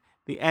opening.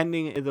 The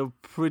ending is a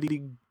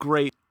pretty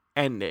great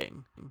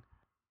ending.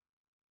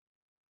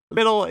 The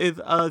middle is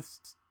a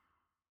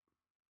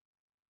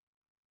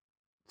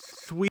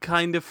sweet,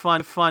 kind of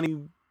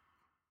funny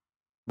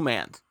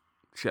romance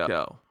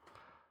show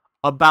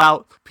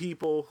about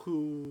people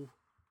who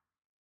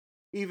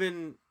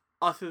even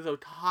us as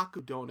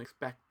otaku don't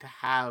expect to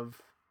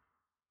have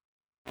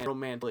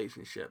romantic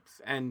relationships,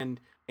 and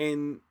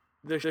in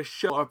the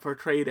show are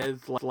portrayed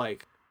as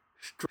like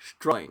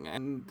struggling,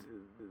 and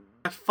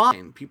that's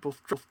fine. People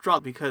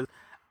struggle because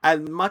as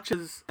much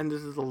as, and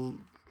this is the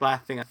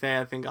last thing I say,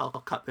 I think I'll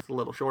cut this a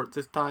little short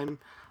this time.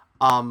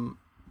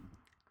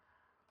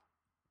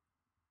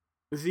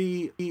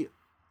 The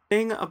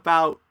thing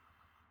about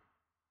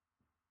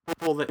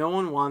people that no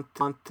one wants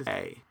to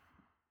say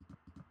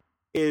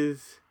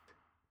is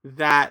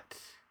that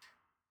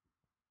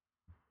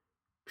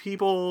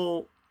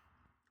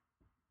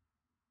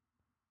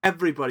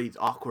everybody's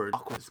awkward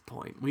at this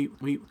point. We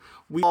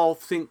all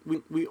think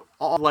we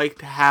all like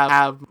to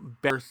have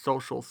better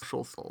social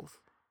skills,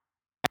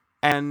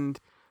 and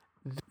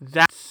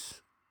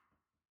that's.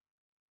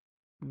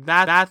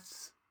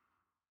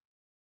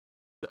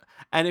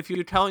 And if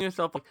you're telling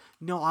yourself like,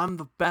 no, I'm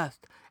the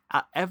best,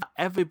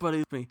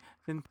 everybody's me,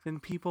 then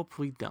people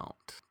please don't.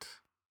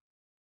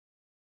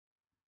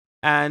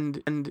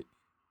 And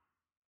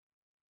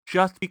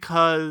just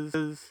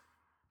because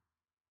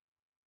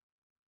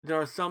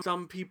there are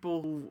some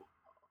people who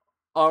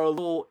are a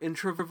little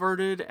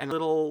introverted and a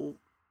little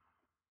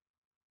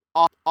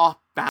off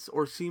balance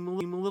or seem a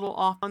little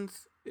off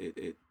balance,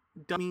 it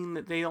doesn't mean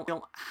that they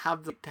don't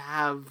have to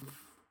have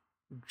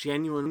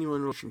genuine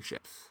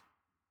relationships.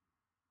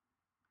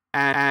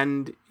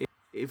 And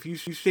if you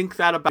think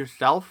that about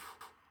yourself,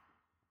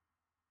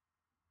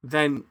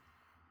 then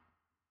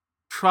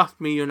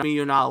trust me,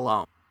 you're not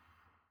alone.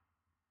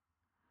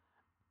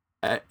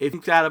 If you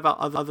think that about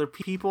other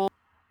people,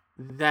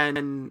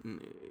 then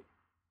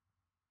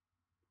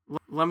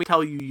let me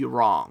tell you, you're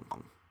wrong.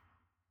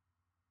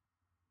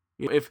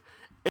 If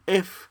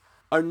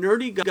a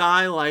nerdy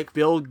guy like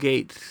Bill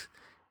Gates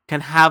can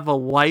have a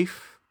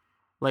wife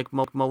like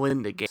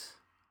Melinda Gates,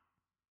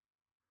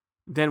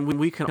 then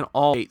we can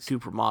all date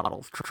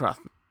supermodels, trust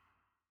me.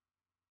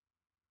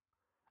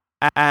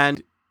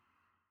 And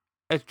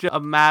it's just a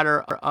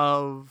matter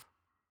of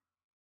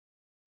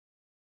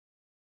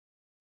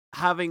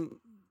having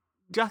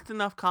just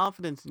enough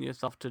confidence in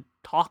yourself to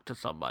talk to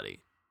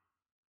somebody.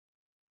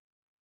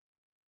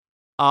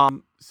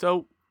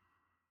 So,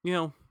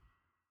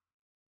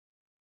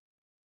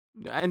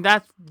 and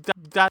that's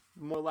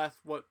more or less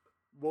what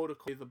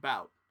Wotakoi is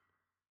about.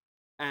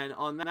 And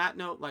on that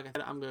note, like I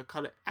said, I'm gonna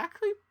cut it.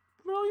 Actually,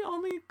 really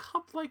only a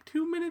couple, like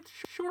 2 minutes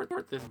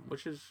short this,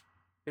 which is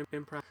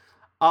impressive.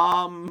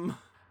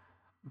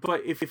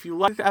 But if you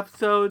like this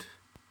episode,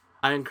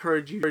 I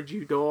encourage you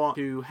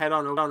to head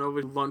on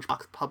over to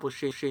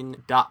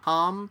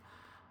lunchboxpublishing.com.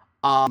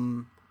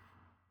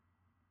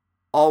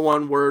 All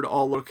one word,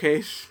 all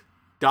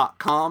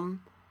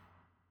lowercase.com.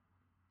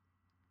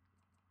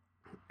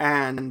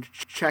 And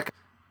check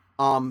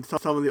some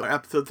of the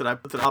episodes that I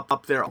put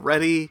up there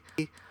already.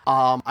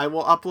 I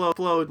will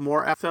upload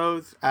more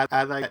episodes as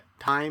I get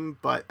time,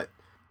 but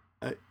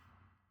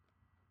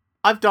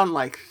I've done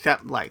like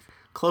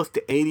close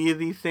to 80 of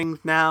these things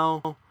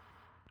now,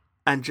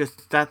 and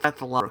just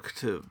that's a lot of work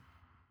to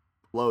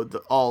load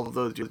all of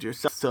those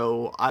yourself.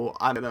 So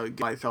I'm gonna give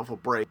myself a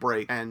break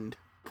and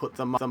put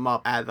them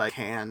up as I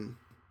can.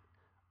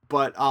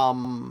 But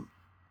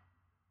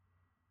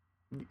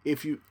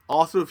if you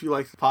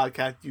like the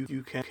podcast,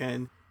 you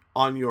can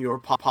on your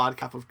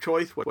podcast of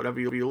choice, whatever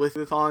you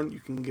listen to on,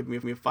 you can give me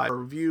a 5-star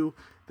review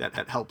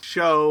that helps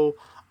show.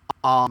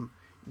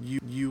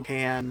 You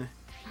can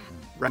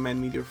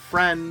recommend me to your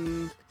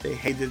friends. Say,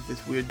 hey, there's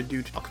this weird dude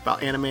who talks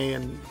about anime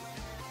and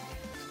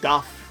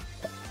stuff,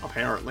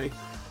 apparently.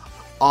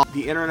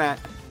 The internet,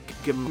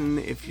 give them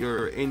if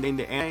you're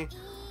into anime.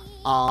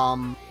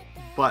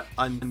 But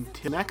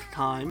until next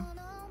time,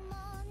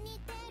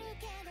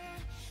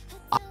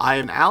 I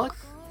am Alex.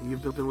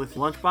 You've been with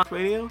Lunchbox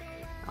Radio.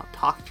 I'll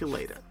talk to you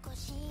later.